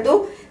మాట్లాడుతూ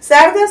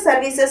శారదా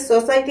సర్వీసెస్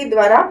సొసైటీ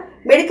ద్వారా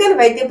మెడికల్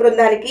వైద్య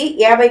బృందానికి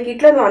 50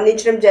 కిట్లను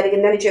అందించడం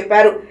జరిగిందని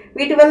చెప్పారు.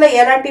 వీటి వల్ల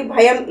ఎలాంటి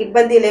భయం,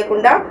 ఇబ్బంది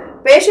లేకుండా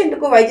పేషెంట్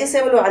కు వైద్య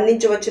సేవలు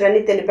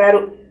అందించవచ్చునని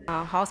తెలిపారు.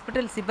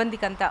 హాస్పిటల్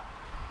సిబ్బందికి అంతా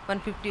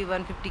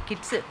 150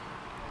 కిట్స్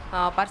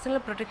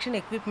పర్సనల్ ప్రొటెక్షన్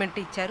ఎక్విప్మెంట్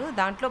ఇచ్చారు.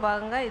 దాంట్లో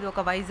భాగంగా ఇది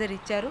ఒక వైజర్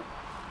ఇచ్చారు.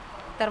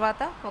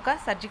 తర్వాత ఒక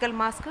surgical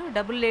mask,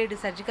 double layered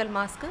surgical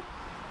mask,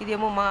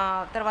 ఇదేమో మా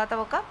తర్వాత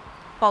ఒక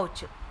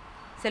పౌచ్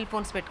సెల్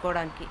ఫోన్స్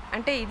పెట్టుకోవడానికి.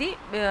 అంటే ఇది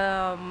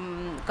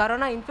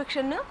కరోనా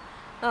ఇన్ఫెక్షన్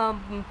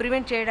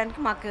ప్రివెంట్ చేయడానికి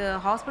మాకు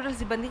హాస్పిటల్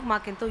సిబ్బందికి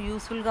మాకు ఎంతో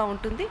యూస్ఫుల్గా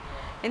ఉంటుంది.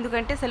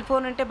 ఎందుకంటే సెల్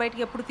ఫోన్ అంటే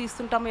బయటకు ఎప్పుడు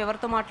తీస్తుంటామో,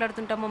 ఎవరితో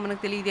మాట్లాడుతుంటామో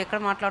మనకు తెలియదు, ఎక్కడ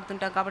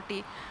మాట్లాడుతుంటాం. కాబట్టి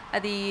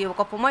అది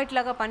ఒక పొమైట్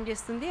లాగా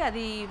పనిచేస్తుంది.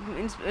 అది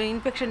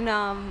ఇన్ఫెక్షన్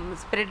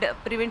స్ప్రెడ్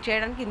ప్రివెంట్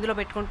చేయడానికి ఇందులో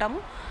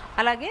పెట్టుకుంటాము.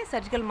 అలాగే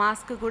సర్జికల్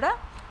మాస్క్ కూడా,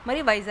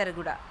 మరి వైజర్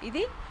కూడా.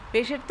 ఇది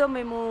పేషెంట్తో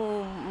మేము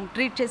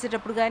ట్రీట్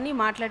చేసేటప్పుడు కానీ,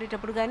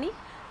 మాట్లాడేటప్పుడు కానీ,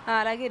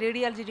 అలాగే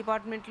రేడియాలజీ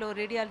డిపార్ట్మెంట్లో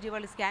రేడియాలజీ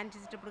వాళ్ళు స్కాన్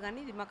చేసేటప్పుడు కానీ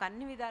ఇది మాకు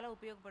అన్ని విధాలా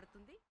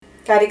ఉపయోగపడుతుంది.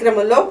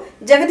 కార్యక్రమంలో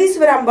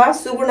జగదీశ్వరాంబ,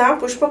 సుగుణ,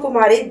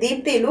 పుష్పకుమారి,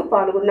 దీప్తిలు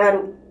పాల్గొన్నారు.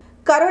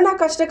 కరోనా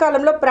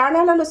కష్టకాలంలో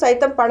ప్రాణాలను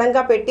సైతం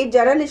పణంగా పెట్టి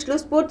జర్నలిస్టులు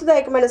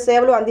స్ఫూర్తిదాయకమైన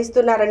సేవలు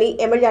అందిస్తున్నారని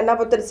ఎమ్మెల్యే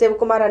అన్నాబత్తుని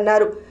శివకుమార్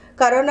అన్నారు.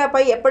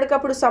 కరోనాపై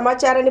ఎప్పటికప్పుడు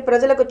సమాచారాన్ని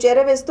ప్రజలకు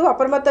చేరవేస్తూ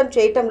అప్రమత్తం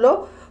చేయటంలో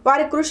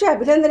వారి కృషి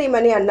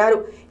అభినందనీయమని అన్నారు.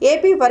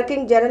 ఏపీ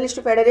వర్కింగ్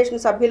జర్నలిస్టు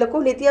ఫెడరేషన్ సభ్యులకు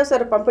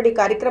నిత్యావసర పంపిణీ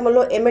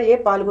కార్యక్రమంలో ఎమ్మెల్యే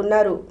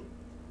పాల్గొన్నారు.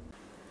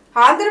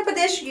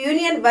 Andhra Pradesh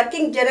union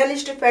working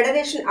journalist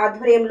federation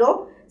ఆధ్వర్యంలో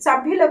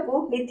సభ్యులకు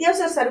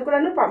నిత్యావసర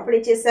సరుకులను పంపిణీ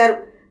చేశారు.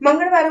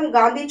 మంగళవారం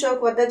గాంధీ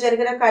చౌక్ వద్ద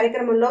జరిగిన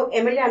కార్యక్రమంలో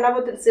ఎమ్మెల్యే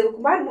అన్నాబత్తుని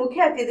శివకుమార్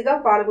ముఖ్య అతిథిగా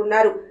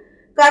పాల్గొన్నారు.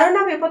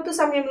 కరోనా విపత్తు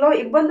సమయంలో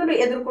ఇబ్బందులు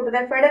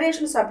ఎదుర్కొంటున్న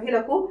ఫెడరేషన్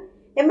సభ్యులకు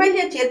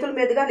ఎమ్మెల్యే చేతుల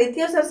మీదుగా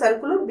నిత్యావసర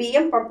సరుకులు,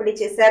 బియ్యం పంపిణీ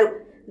చేశారు.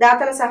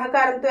 దాతల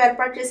సహకారంతో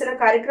ఏర్పాటు చేసిన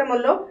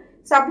కార్యక్రమంలో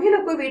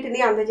సభ్యులకు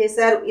వీటిని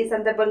అందజేశారు. ఈ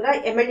సందర్భంగా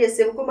ఎమ్మెల్యే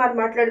శివకుమార్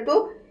మాట్లాడుతూ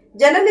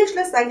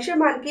జర్నలిస్టుల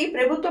సంక్షేమానికి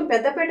ప్రభుత్వం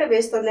పెద్దపీట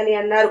వేస్తోందని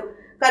అన్నారు.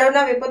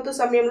 కరోనా విపత్తు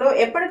సమయంలో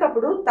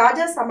ఎప్పటికప్పుడు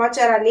తాజా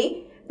సమాచారాన్ని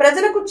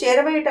ప్రజలకు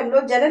చేరవేయటంలో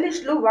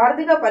జర్నలిస్టులు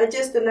వారధిగా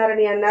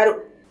పనిచేస్తున్నారని అన్నారు.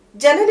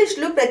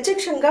 జర్నలిస్టులు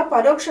ప్రత్యక్షంగా,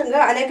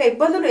 పరోక్షంగా అనేక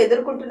ఇబ్బందులు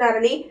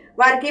ఎదుర్కొంటున్నారని,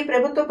 వారికి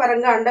ప్రభుత్వ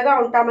పరంగా అండగా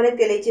ఉంటామని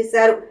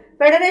తెలియజేశారు.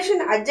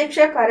 ఫెడరేషన్ అధ్యక్ష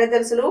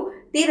కార్యదర్శులు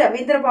టి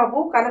రవీంద్రబాబు,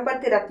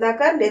 కనపర్తి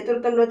రత్నాకర్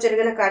నేతృత్వంలో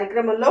జరిగిన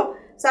కార్యక్రమంలో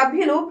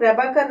సభ్యులు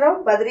ప్రభాకర్ రావు,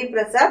 బద్రీ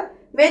ప్రసాద్,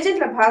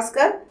 వేజెంట్ల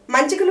భాస్కర్,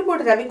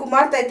 మంచికలపూడి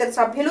రవికుమార్ తదితర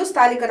సభ్యులు,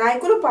 స్థానిక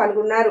నాయకులు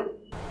పాల్గొన్నారు.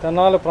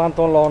 తెనాలి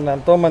ప్రాంతంలో ఉన్న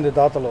ఎంతోమంది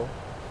దాతలు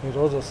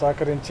ఈరోజు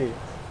సహకరించి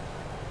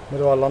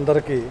మీరు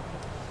వాళ్ళందరికీ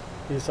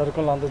ఈ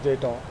సరుకులను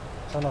అందజేయటం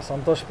చాలా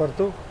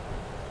సంతోషపడుతూ,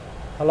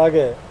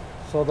 అలాగే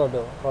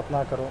సోదరుడు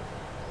రత్నాకరు,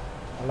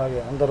 అలాగే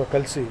అందరూ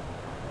కలిసి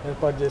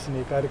ఏర్పాటు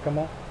చేసిన ఈ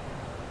కార్యక్రమం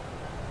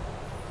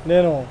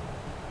నేను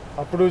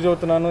అప్పుడు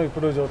చెబుతున్నాను,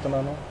 ఇప్పుడు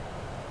చెబుతున్నాను,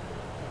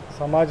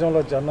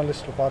 సమాజంలో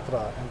జర్నలిస్టుల పాత్ర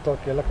ఎంతో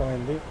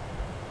కీలకమైంది.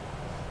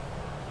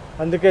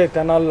 అందుకే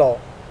తెనాల్లో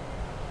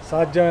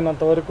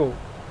సాధ్యమైనంత వరకు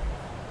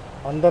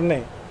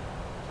అందరినీ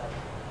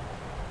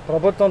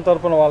ప్రభుత్వం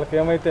తరపున వాళ్ళకి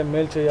ఏమైతే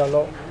మేలు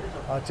చేయాలో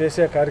ఆ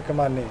చేసే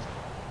కార్యక్రమాన్ని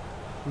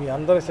మీ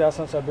అందరి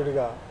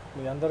శాసనసభ్యుడిగా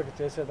మీ అందరికీ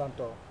చేసే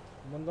దాంట్లో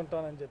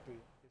ముందుంటానని చెప్పి.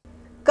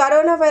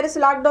 కరోనా వైరస్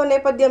లాక్డౌన్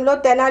నేపథ్యంలో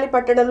తెనాలి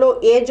పట్టణంలో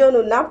ఏ జోన్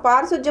ఉన్న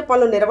పారిశుధ్య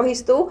పనులు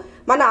నిర్వహిస్తూ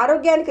మన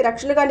ఆరోగ్యానికి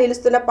రక్షణగా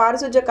నిలుస్తున్న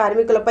పారిశుధ్య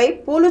కార్మికులపై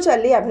పూలు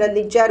చల్లి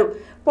అభినందించారు.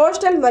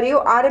 పోస్టల్ మరియు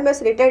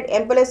ఆర్ఎంఎస్ రిటైర్డ్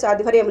ఎంప్లాయీస్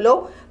ఆధ్వర్యంలో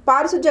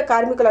పారిశుధ్య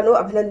కార్మికులను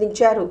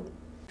అభినందించారు.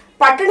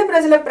 పట్టణ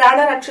ప్రజల ప్రాణ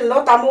రక్షణలో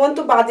తమ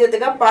వంతు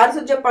బాధ్యతగా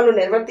పారిశుధ్య పనులు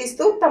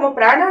నిర్వర్తిస్తూ తమ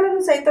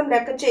ప్రాణాలను సైతం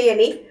లెక్క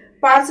చేయని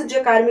పారిశుధ్య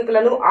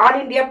కార్మికులను ఆల్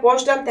ఇండియా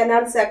పోస్టల్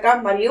తెనాలి శాఖ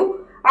మరియు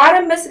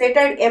ఆర్ఎంఎస్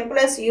రిటైర్డ్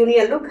ఎంప్లాయీస్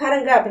యూనియన్లు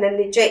ఘనంగా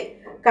అభినందించాయి.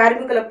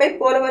 కార్మికులపై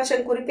పూల వర్షం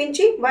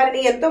కురిపించి వారిని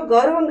ఎంతో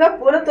గౌరవంగా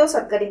పూలతో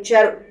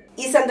సత్కరించారు.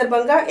 ఈ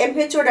సందర్భంగా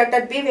ఎంహెచ్ఓ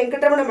డాక్టర్ బి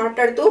వెంకటరమణ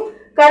మాట్లాడుతూ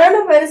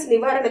కరోనా వైరస్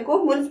నివారణకు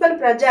మున్సిపల్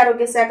ప్రజా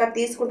ఆరోగ్య శాఖ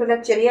తీసుకుంటున్న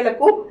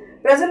చర్యలకు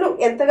ప్రజలు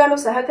ఎంతగానో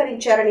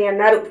సహకరించారని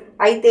అన్నారు.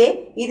 అయితే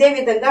ఇదే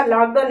విధంగా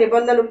లాక్డౌన్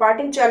నిబంధనలు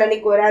పాటించాలని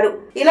కోరారు.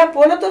 ఇలా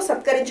పూలతో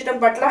సత్కరించడం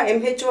పట్ల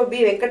ఎంహెచ్ఓ బి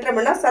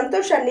వెంకటరమణ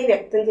సంతోషాన్ని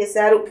వ్యక్తం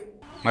చేశారు.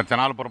 మరి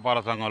తెనాలి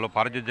పురపాలక సంఘంలో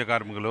పారిశుధ్య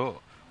కార్మికులు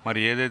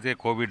మరి ఏదైతే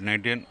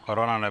కోవిడ్-19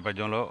 కరోనా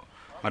నేపథ్యంలో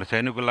మరి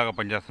సైనికుల్లాగా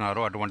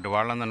పనిచేస్తున్నారో అటువంటి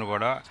వాళ్ళందరినీ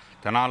కూడా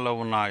తెనాల్లో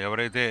ఉన్న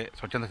ఎవరైతే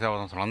స్వచ్ఛంద సేవా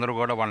సంస్థలు అందరూ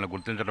కూడా వాళ్ళని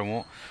గుర్తించడము,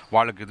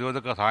 వాళ్ళకి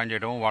ఇదివరగా సహాయం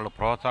చేయడము, వాళ్ళకు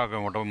ప్రోత్సాహం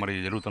ఇవ్వడం మరి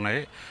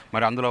జరుగుతున్నాయి.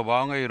 మరి అందులో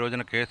భాగంగా ఈ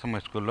రోజున కేఎస్ఎం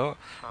హై స్కూల్లో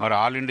మరి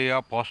all India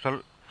postal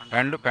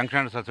and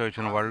pensioners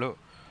association వాళ్ళు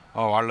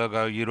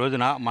ఈ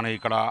రోజున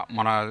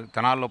మన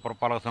తెనాల్లో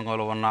పురపాలక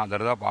సంఘంలో ఉన్న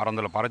దాదాపు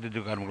 600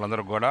 పారిశుధ్య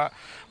కార్మికులందరూ కూడా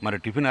మరి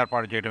టిఫిన్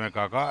ఏర్పాటు చేయడమే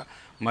కాక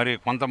మరి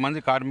కొంతమంది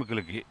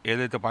కార్మికులకి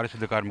ఏదైతే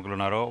పారిశుధ్య కార్మికులు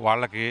ఉన్నారో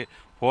వాళ్ళకి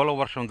పూల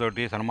వర్షంతో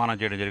సన్మానం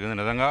చేయడం జరిగింది.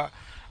 నిజంగా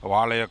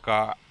వాళ్ళ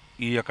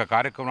ఈ యొక్క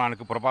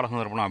కార్యక్రమానికి పురపాలక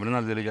తరపున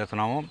అభినందనలు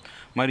తెలియజేస్తున్నాము.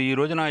 మరి ఈ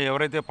రోజున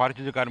ఎవరైతే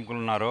పారిశుధ్య కార్మికులు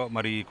ఉన్నారో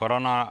మరి ఈ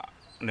కరోనా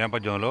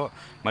నేపథ్యంలో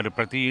మరి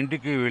ప్రతి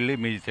ఇంటికి వెళ్ళి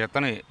మీ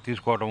చెత్తని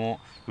తీసుకోవటము,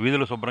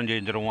 వీధులు శుభ్రం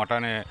చేయించడము,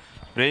 అట్లానే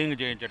స్ప్రేయింగ్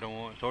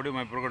చేయించడము, సోడియం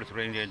హైపోక్లోరైడ్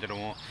స్ప్రేయింగ్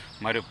చేయించడము,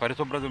 మరి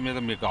పరిశుభ్రత మీద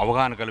మీకు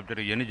అవగాహన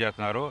కల్పించడం ఇవన్నీ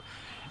చేస్తున్నారు.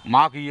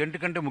 మాకు ఈ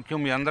ఇంటికంటే ముఖ్యం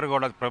మీ అందరూ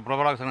కూడా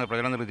పురపాలక సంఘ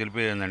ప్రజలందరికీ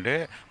తెలిపేది ఏంటంటే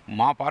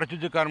మా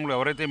పారిశుధ్య కార్మికులు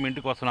ఎవరైతే మీ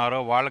ఇంటికి వస్తున్నారో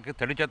వాళ్ళకి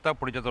తడి చెత్త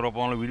పొడి చెత్త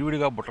రూపంలో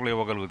విడివిడిగా బుట్టలు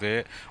ఇవ్వగలిగితే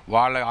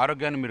వాళ్ళ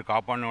ఆరోగ్యాన్ని మీరు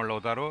కాపాడిన వాళ్ళు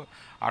అవుతారు.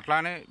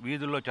 అట్లానే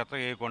వీధుల్లో చెత్త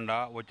వేయకుండా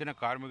వచ్చిన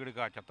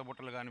కార్మికుడికి ఆ చెత్త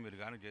బుట్టలు కానీ మీరు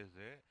కానీ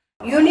చేస్తే.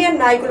 యూనియన్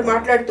నాయకులు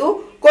మాట్లాడుతూ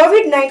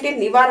కోవిడ్-19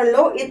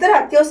 నివారణలో ఇతర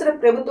అత్యవసర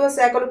ప్రభుత్వ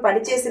శాఖలు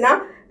పనిచేసిన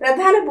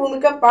ప్రధాన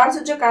భూమిక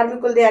పారిశుధ్య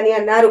కార్మికులదే అని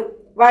అన్నారు.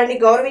 వారిని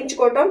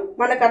గౌరవించుకోవటం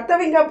మన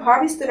కర్తవ్యంగా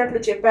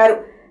భావిస్తున్నట్లు చెప్పారు.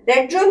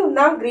 రెడ్ జోన్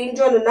ఉన్నా గ్రీన్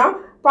జోన్ ఉన్నా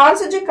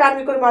పారిశుధ్య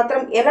కార్మికులు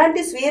మాత్రం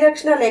ఎలాంటి స్వీయ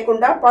రక్షణ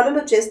లేకుండా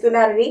పనులు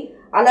చేస్తున్నారని,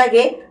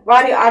 అలాగే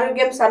వారి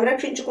ఆరోగ్యం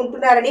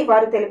సంరక్షించుకుంటున్నారని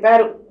వారు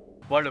తెలిపారు.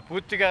 వాళ్ళు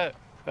పూర్తిగా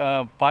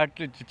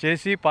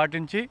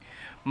పాటించి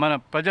మన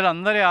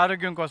ప్రజలందరి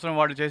ఆరోగ్యం కోసం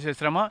వాళ్ళు చేసే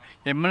శ్రమ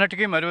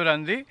ఎన్నటికీ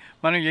మరువరాంది.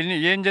 మనం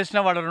ఏం చేసినా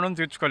వాళ్ళ రుణం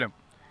తీర్చుకోలేం.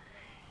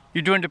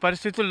 ఇటువంటి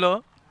పరిస్థితుల్లో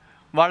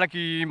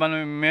వాళ్ళకి మనం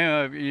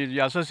ఈ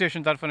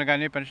అసోసియేషన్ తరఫున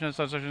కానీ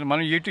పెన్షనర్స్ అసోసియేషన్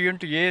మనం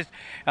ఇటు ఏ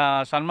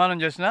సన్మానం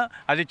చేసినా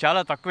అది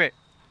చాలా తక్కువే.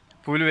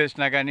 పూలు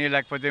వేసినా కానీ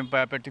లేకపోతే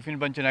టిఫిన్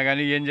పంచినా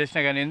కానీ ఏం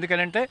చేసినా కానీ,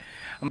 ఎందుకంటే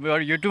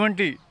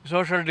ఎటువంటి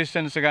సోషల్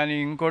డిస్టెన్స్ కానీ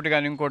ఇంకోటి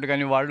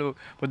కానీ వాళ్ళు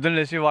పొద్దున్న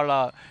లేసి వాళ్ళ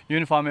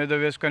యూనిఫామ్ ఏదో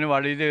వేసుకొని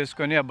వాళ్ళు ఇదే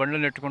వేసుకొని ఆ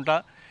బండ్లు నెట్టుకుంటా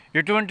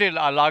ఎటువంటి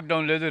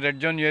లాక్డౌన్ లేదు, రెడ్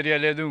జోన్ ఏరియా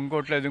లేదు,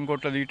 ఇంకోటి లేదు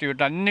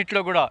ఇటు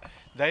అన్నిట్లో కూడా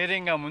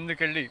ధైర్యంగా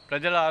ముందుకెళ్ళి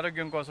ప్రజల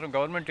ఆరోగ్యం కోసం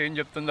గవర్నమెంట్ ఏం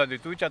చెప్తుందో అది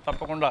తూచా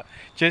తప్పకుండా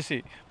చేసి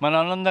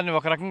మన అందరినీ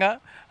ఒక రకంగా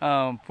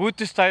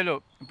పూర్తి స్థాయిలో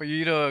ఈ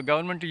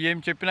గవర్నమెంట్ ఏం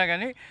చెప్పినా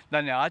కానీ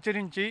దాన్ని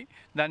ఆచరించి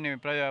దాన్ని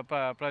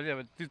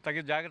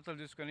తగిన జాగ్రత్తలు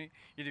తీసుకొని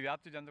ఇది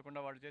వ్యాప్తి చెందకుండా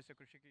వాళ్ళు చేసే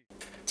కృషికి.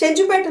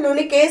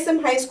 చెంచుపేటలోని కేఎస్ఎం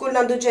హై స్కూల్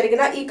నందు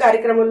జరిగిన ఈ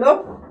కార్యక్రమంలో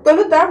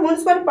తొలుత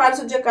మున్సిపల్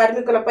పారిశుధ్య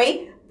కార్మికులపై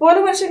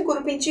పూలవర్షం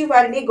కురిపించి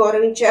వారిని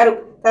గౌరవించారు.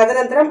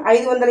 తదనంతరం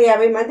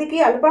 550 మందికి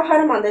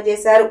అల్పాహారం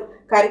అందజేశారు.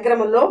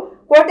 కార్యక్రమంలో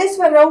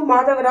కోటేశ్వరరావు,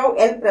 మాధవరావు,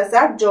 ఎల్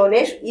ప్రసాద్,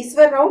 జోనేష్,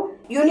 ఈశ్వర్రావు,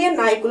 యూనియన్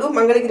నాయకులు,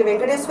 మంగళగిరి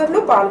వెంకటేశ్వర్లు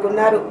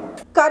పాల్గొన్నారు.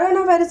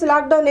 కరోనా వైరస్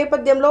లాక్డౌన్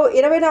నేపథ్యంలో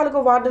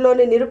 24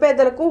 వార్డులోని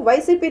నిరుపేదలకు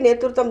వైసీపీ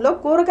నేతృత్వంలో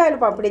కూరగాయలు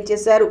పంపిణీ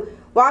చేశారు.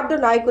 వార్డు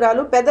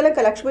నాయకురాలు పెద్దలంక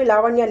లక్ష్మీ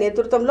లావణ్య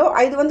నేతృత్వంలో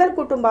 500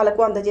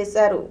 కుటుంబాలకు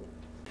అందజేశారు.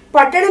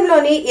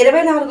 పట్టణంలోని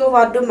 24వ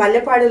వార్డు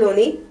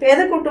మల్లెపాడులోని పేద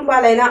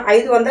కుటుంబాలైన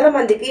 500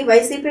 మందికి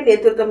వైసీపీ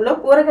నేతృత్వంలో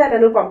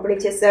కూరగాయలను పంపిణీ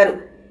చేశారు.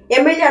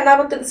 ఎమ్మెల్యే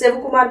అన్నాబత్తుల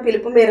శివకుమార్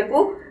పిలుపు మేరకు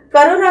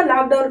కరోనా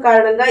లాక్డౌన్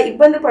కారణంగా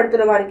ఇబ్బంది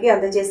పడుతున్న వారికి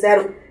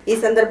అందజేశారు. ఈ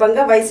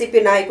సందర్భంగా వైసీపీ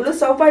నాయకులు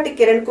సౌపాటి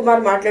కిరణ్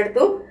కుమార్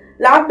మాట్లాడుతూ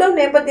లాక్డౌన్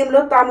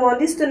నేపథ్యంలో తాము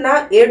అందిస్తున్న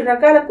 7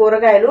 రకాల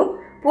కూరగాయలు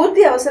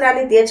పూర్తి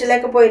అవసరాన్ని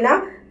తీర్చలేకపోయినా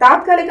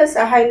తాత్కాలిక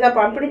సహాయంగా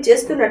పంపిణీ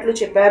చేస్తున్నట్లు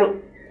చెప్పారు.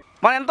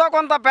 మనం ఎంతో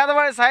కొంత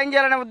పేదవాడి సాయం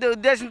చేయాలనే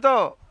ఉద్దేశంతో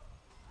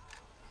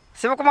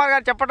శివకుమార్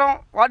గారు చెప్పడం,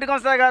 వార్డు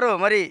కౌన్సిలర్ గారు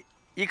మరి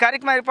ఈ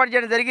కార్యక్రమం ఏర్పాటు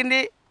చేయడం జరిగింది.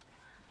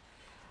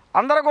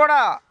 అందరూ కూడా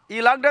ఈ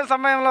లాక్డౌన్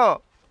సమయంలో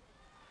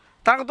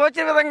తనకు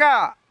తోచిన విధంగా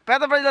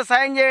పేద ప్రజలకు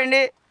సాయం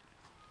చేయండి.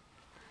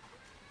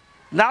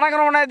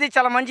 దానగుణం అనేది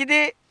చాలా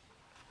మంచిది.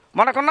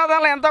 మనకున్న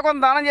దానిలో ఎంతో కొంత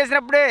దానం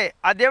చేసినప్పుడే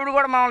ఆ దేవుడు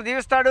కూడా మనల్ని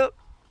దీవిస్తాడు.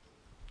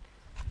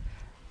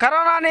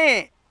 కరోనాని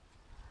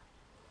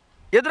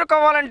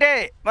ఎదుర్కోవాలంటే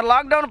మరి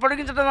లాక్డౌన్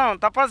పొడిగించడం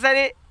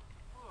తప్పనిసరి.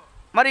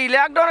 మరి ఈ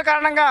లాక్డౌన్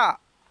కారణంగా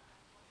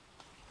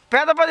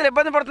పేద ప్రజలు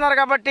ఇబ్బంది పడుతున్నారు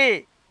కాబట్టి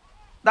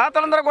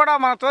దాతలందరూ కూడా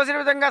మనం తోసిన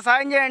విధంగా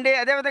సాయం చేయండి.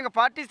 అదేవిధంగా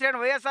పార్టీ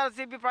శ్రేణులు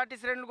వైఎస్ఆర్సీపీ పార్టీ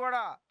శ్రేణులు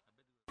కూడా.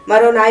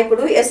 మరో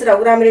నాయకుడు ఎస్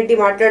రఘురామిరెడ్డి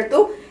మాట్లాడుతూ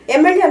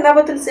ఎమ్మెల్యే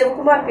అన్నాబత్తుల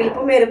శివకుమార్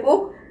పిలుపు మేరకు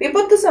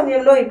విపత్తు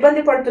సమయంలో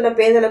ఇబ్బంది పడుతున్న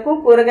పేదలకు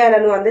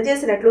కూరగాయలను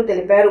అందజేసినట్లు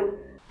తెలిపారు.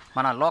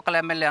 మన లోకల్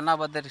ఎమ్మెల్యే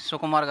అన్నాబత్తుల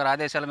శివకుమార్ గారి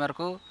ఆదేశాల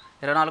మేరకు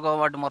 24వ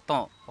వార్డు మొత్తం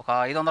ఒక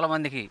 500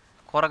 మందికి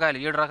కూరగాయలు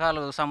 7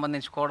 రకాలు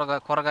సంబంధించి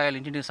కూరగాయలు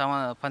ఇంటింటికి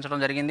పంచడం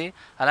జరిగింది.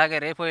 అలాగే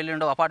రేపు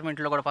ఎల్లుండో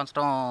అపార్ట్మెంట్లో కూడా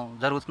పంచడం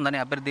జరుగుతుందని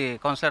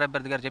కౌన్సిలర్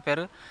అభ్యర్థి గారు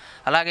చెప్పారు.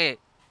 అలాగే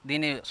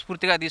దీన్ని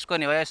స్ఫూర్తిగా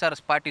తీసుకొని వైఎస్ఆర్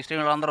పార్టీ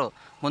శ్రేణులందరూ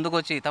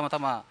ముందుకొచ్చి తమ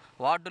తమ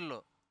వార్డుల్లో.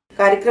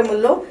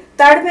 కార్యక్రమంలో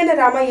తాడిపేన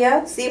రామయ్య,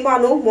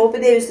 సీమాను,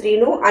 మోపిదేవి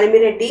శ్రీను,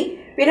 అనిమిరెడ్డి,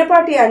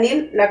 పినపాటి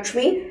అనిల్,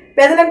 లక్ష్మి,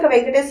 పెదలంక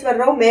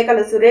వెంకటేశ్వరరావు, మేకల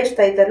సురేష్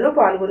తదితరులు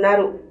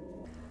పాల్గొన్నారు.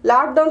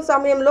 లాక్డౌన్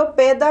సమయంలో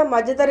పేద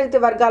మధ్యతరగతి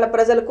వర్గాల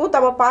ప్రజలకు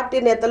తమ పార్టీ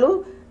నేతలు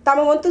తమ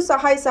వంతు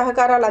సహాయ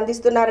సహకారాలు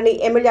అందిస్తున్నారని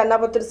ఎమ్మెల్యే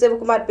అన్నాబత్తుల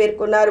శివకుమార్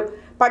పేర్కొన్నారు.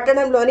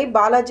 పట్టణంలోని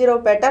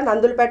బాలాజీరావుపేట,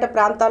 నందులపేట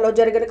ప్రాంతాల్లో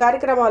జరిగిన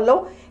కార్యక్రమాల్లో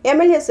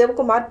ఎమ్మెల్యే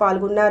శివకుమార్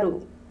పాల్గొన్నారు.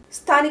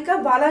 స్థానిక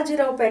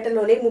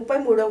బాలాజీరావుపేటలోని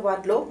 33వ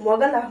వార్డులో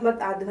మొఘల్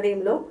అహ్మద్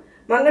ఆధ్వర్యంలో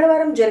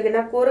మంగళవారం జరిగిన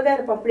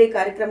కూరగాయల పంపిణీ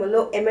కార్యక్రమంలో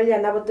ఎమ్మెల్యే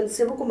అన్నాబత్తుల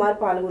శివకుమార్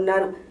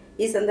పాల్గొన్నారు.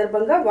 ఈ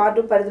సందర్భంగా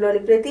వార్డు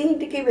పరిధిలోని ప్రతి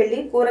ఇంటికి వెళ్లి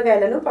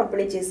కూరగాయలను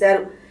పంపిణీ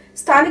చేశారు.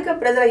 స్థానిక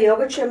ప్రజల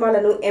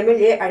యోగక్షేమాలను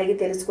ఎమ్మెల్యే అడిగి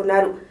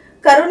తెలుసుకున్నారు.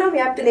 కరోనా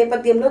వ్యాప్తి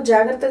నేపథ్యంలో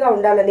జాగ్రత్తగా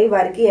ఉండాలని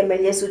వారికి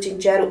ఎమ్మెల్యే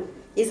సూచించారు.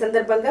 ఈ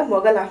సందర్భంగా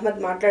మొఘల్ అహ్మద్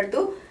మాట్లాడుతూ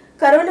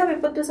కరోనా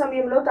విపత్తు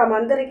సమయంలో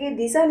తమందరికీ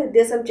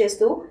దిశానిర్దేశం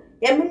చేస్తూ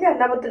ఎమ్మెల్యే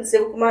అన్నాబత్తుల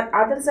శివకుమార్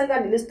ఆదర్శంగా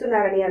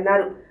నిలుస్తున్నారని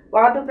అన్నారు.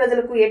 వార్డు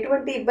ప్రజలకు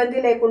ఎటువంటి ఇబ్బంది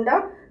లేకుండా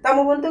తమ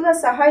వంతుగా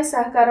సహాయ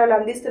సహకారాలు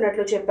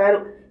అందిస్తున్నట్లు చెప్పారు.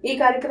 ఈ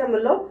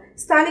కార్యక్రమంలో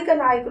స్థానిక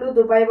నాయకులు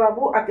దుబాయ్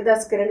బాబు,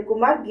 అకిదాస్ కిరణ్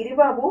కుమార్,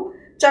 గిరిబాబు,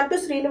 చట్టు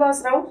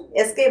శ్రీనివాసరావు,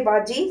 ఎస్కే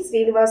బాజీ,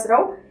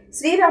 శ్రీనివాసరావు,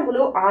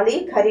 శ్రీరాములు, ఆలీ,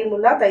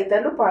 ఖరీముల్లా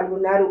తదితరులు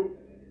పాల్గొన్నారు.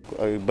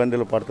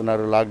 ఇబ్బందులు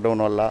పడుతున్నారు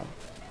లాక్డౌన్ వల్ల.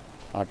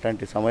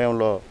 అట్లాంటి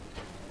సమయంలో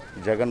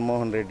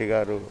జగన్మోహన్ రెడ్డి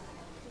గారు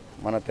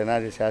మన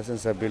తెనాలి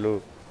శాసనసభ్యులు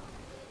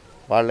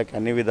వాళ్ళకి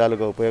అన్ని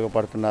విధాలుగా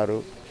ఉపయోగపడుతున్నారు.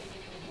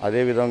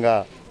 అదేవిధంగా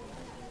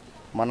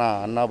మన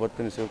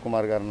అన్నాబత్తుల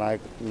శివకుమార్ గారి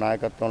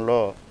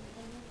నాయకత్వంలో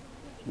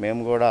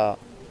మేము కూడా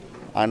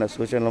ఆయన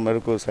సూచనల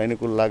మేరకు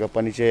సైనికుల్లాగా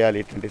పనిచేయాలి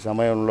ఇటువంటి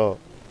సమయంలో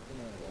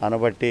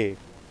అనబట్టి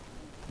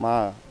మా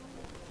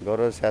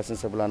గౌరవ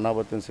శాసనసభ్యులు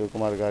అన్నాబత్తుల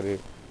శివకుమార్ గారి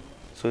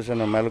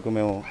సూచన మేరకు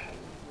మేము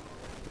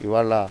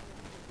ఇవాళ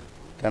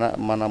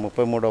మన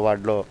 33వ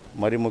వార్డులో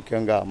మరీ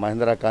ముఖ్యంగా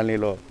మహేంద్ర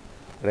కాలనీలో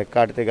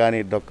రెక్కాడితే కానీ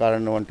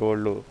దొక్కాలని వంటి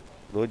వాళ్ళు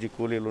రోజు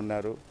కూలీలు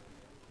ఉన్నారు.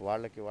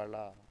 వాళ్ళకి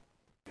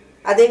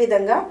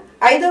అదేవిధంగా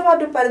 5వ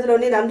వార్డు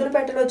పరిధిలోని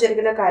నందులపేటలో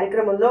జరిగిన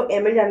కార్యక్రమంలో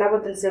ఎమ్మెల్యే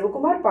అన్నాబత్తుల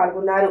శివకుమార్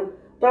పాల్గొన్నారు.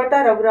 తోట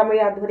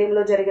రఘురామయ్య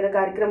ఆధ్వర్యంలో జరిగిన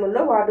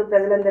కార్యక్రమంలో వార్డు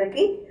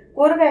ప్రజలందరికీ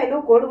కూరగాయలు,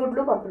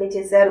 కోడిగుడ్లు పంపిణీ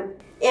చేశారు.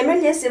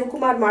 ఎమ్మెల్యే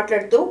శివకుమార్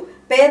మాట్లాడుతూ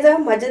పేద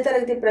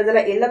మధ్యతరగతి ప్రజల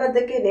ఇళ్ల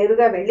వద్దకే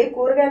నేరుగా వెళ్లి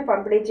కూరగాయలు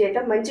పంపిణీ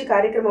చేయడం మంచి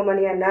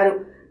కార్యక్రమమని అన్నారు.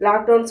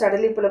 లాక్డౌన్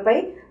సడలింపులపై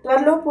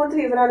త్వరలో పూర్తి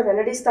వివరాలు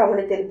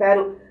వెల్లడిస్తామని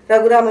తెలిపారు.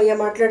 రఘురామయ్య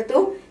మాట్లాడుతూ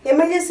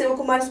ఎమ్మెల్యే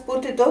శివకుమార్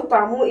స్ఫూర్తితో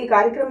తాము ఈ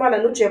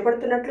కార్యక్రమాలను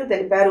చేపడుతున్నట్లు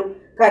తెలిపారు.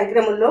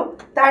 కార్యక్రమంలో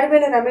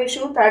తాడిపేన రమేష్,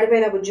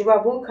 తాడిపేన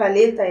బుజ్జిబాబు,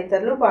 ఖలీల్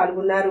తదితరులు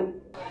పాల్గొన్నారు.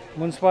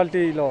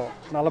 మున్సిపాలిటీలో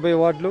 40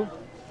 వార్డులు,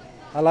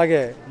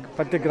 అలాగే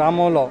ప్రతి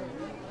గ్రామంలో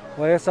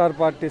వైఎస్ఆర్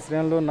పార్టీ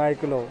శ్రేణులు,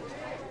 నాయకులు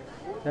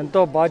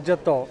ఎంతో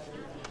బాధ్యతతో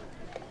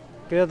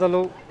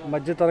పేదలు,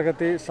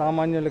 మధ్యతరగతి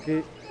సామాన్యులకి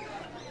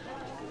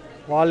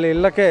వాళ్ళ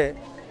ఇళ్ళకే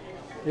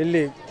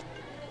వెళ్ళి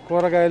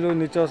కూరగాయలు,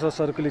 నిత్యావసర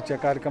సరుకులు ఇచ్చే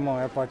కార్యక్రమం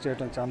ఏర్పాటు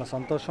చేయడం చాలా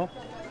సంతోషం.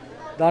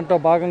 దాంట్లో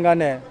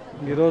భాగంగానే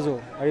ఈరోజు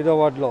 5వ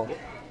వార్డులో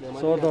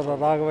సోదరు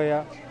రాఘవయ్య,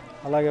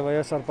 అలాగే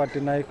వైఎస్ఆర్ పార్టీ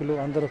నాయకులు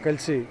అందరూ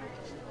కలిసి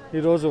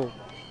ఈరోజు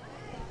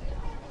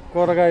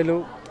కూరగాయలు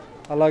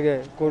అలాగే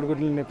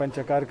కోడిగుడ్లని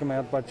పంచే కార్యక్రమం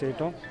ఏర్పాటు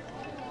చేయటం.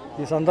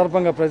 ఈ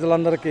సందర్భంగా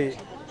ప్రజలందరికీ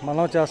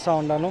మనం చేస్తూ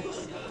ఉన్నాను.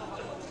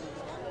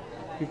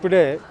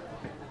 ఇప్పుడే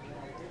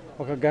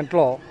 1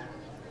 గంటలో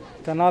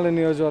తెనాలి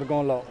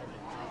నియోజకవర్గంలో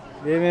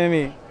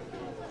ఏమేమి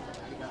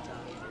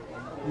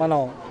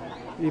మనం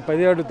ఈ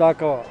 17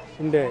 దాకా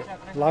ఉండే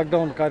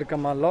లాక్డౌన్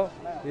కార్యక్రమాల్లో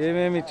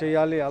ఏమేమి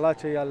చేయాలి, ఎలా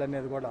చేయాలి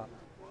అనేది కూడా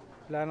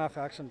ప్లాన్ ఆఫ్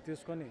యాక్షన్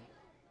తీసుకొని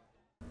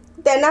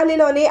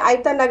తెనాలిలోని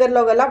ఐతా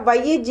నగర్లో గల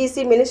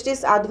వైఈజీసీ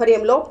మినిస్ట్రీస్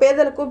ఆధ్వర్యంలో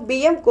పేదలకు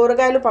బియ్యం,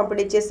 కూరగాయలు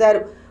పంపిణీ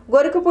చేశారు.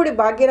 గొరకపూడి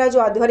భాగ్యరాజు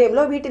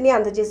ఆధ్వర్యంలో వీటిని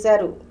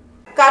అందజేశారు.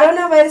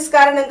 కరోనా వైరస్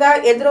కారణంగా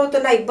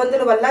ఎదురవుతున్న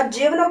ఇబ్బందుల వల్ల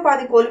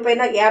జీవనోపాధి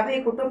కోల్పోయిన 50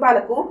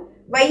 కుటుంబాలకు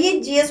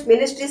వైఈజీఎస్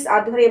మినిస్ట్రీస్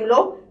ఆధ్వర్యంలో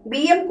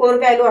బియ్యం,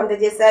 కూరగాయలు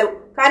అందజేశారు.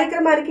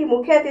 కార్యక్రమానికి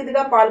ముఖ్య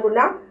అతిథిగా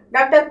పాల్గొన్న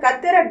డాక్టర్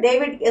కత్తెర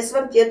డేవిడ్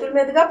యశ్వంత్ చేతుల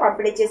మీదుగా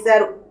పంపిణీ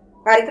చేశారు.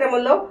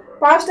 కార్యక్రమంలో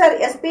pastor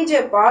SPJ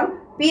Paul,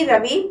 P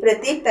Ravi,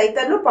 Prateek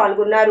తదితరులు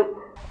పాల్గొన్నారు.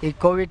 ఈ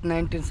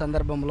కోవిడ్-19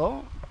 సందర్భంలో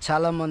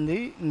చాలామంది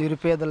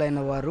నిరుపేదలైన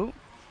వారు,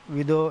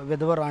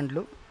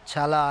 విధవరాండ్లు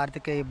చాలా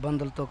ఆర్థిక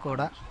ఇబ్బందులతో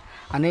కూడా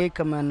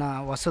అనేకమైన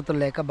వసతులు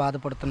లేక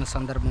బాధపడుతున్న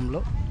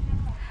సందర్భంలో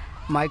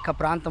మా యొక్క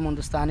ప్రాంతం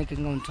ముందు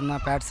స్థానికంగా ఉంటున్న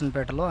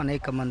ప్యాట్సన్పేటలో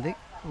అనేక మంది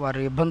వారు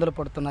ఇబ్బందులు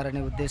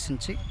పడుతున్నారని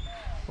ఉద్దేశించి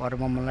వారు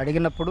మమ్మల్ని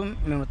అడిగినప్పుడు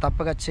మేము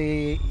తప్పక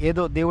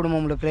ఏదో దేవుడు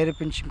మమ్మల్ని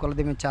ప్రేరేపించి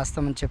కొలది మేము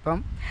చేస్తామని చెప్పాం.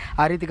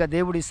 ఆ రీతిగా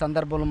దేవుడు ఈ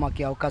సందర్భంలో మాకు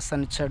ఈ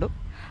అవకాశాన్ని ఇచ్చాడు.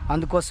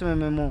 అందుకోసమే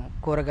మేము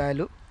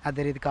కూరగాయలు,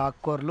 అదే రీతిగా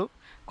ఆకుకూరలు,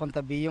 కొంత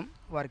బియ్యం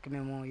వారికి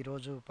మేము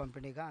ఈరోజు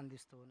పంపిణీగా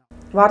అందిస్తూ ఉన్నాం.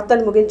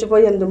 వార్తలు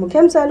ముగించిపోయేందు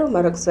ముఖ్యాంశాలు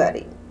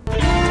మరొకసారి.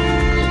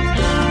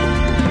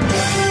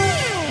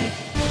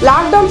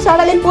 లాక్డౌన్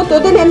సడలింపు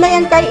తుది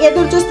నిర్ణయంకై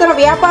ఎదురు చూస్తున్న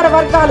వ్యాపార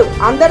వర్గాలు.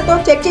 అందరితో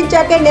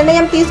చర్చించాకే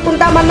నిర్ణయం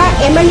తీసుకుంటామన్న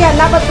ఎమ్మెల్యే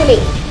అన్నాబత్తుని.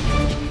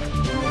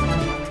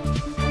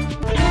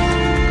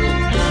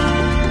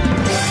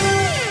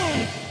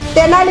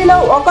 తెనాలిలో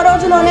ఒక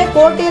రోజులోనే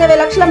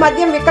 1,20,00,000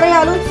 మద్యం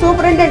విక్రయాలు.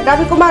 సూపరింటెండెంట్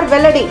రవికుమార్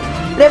వెల్లడి.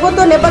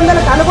 ప్రభుత్వ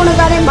నిబంధనలకు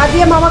అనుగుణంగానే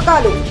మద్యం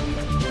అమ్మకాలు.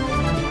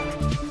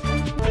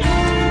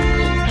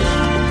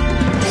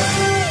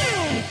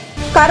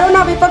 కరోనా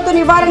విపత్తు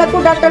నివారణకు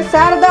డాక్టర్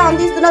శారద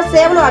అందిస్తున్న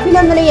సేవలు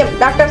అభినందనీయం.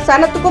 డాక్టర్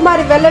సనత్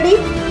కుమార్ వెల్లడి.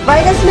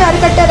 వైరస్ ని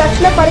అరికట్టే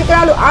రక్షణ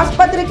పరికరాలు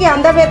ఆసుపత్రికి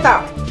అందవేత.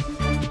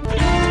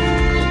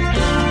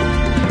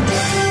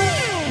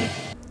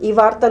 ఈ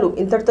వార్తలు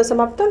ఇంతటితో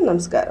సమాప్తం.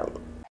 నమస్కారం.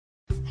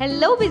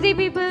 Hello busy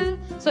people.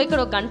 సో ఇక్కడ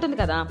ఒక గంట ఉంది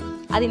కదా,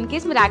 అది ఇన్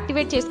కేస్ మీరు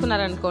యాక్టివేట్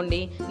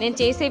చేసుకున్నారనుకోండి, నేను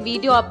చేసే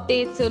వీడియో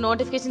అప్డేట్స్,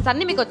 నోటిఫికేషన్స్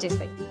అన్నీ మీకు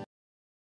వచ్చేస్తాయి.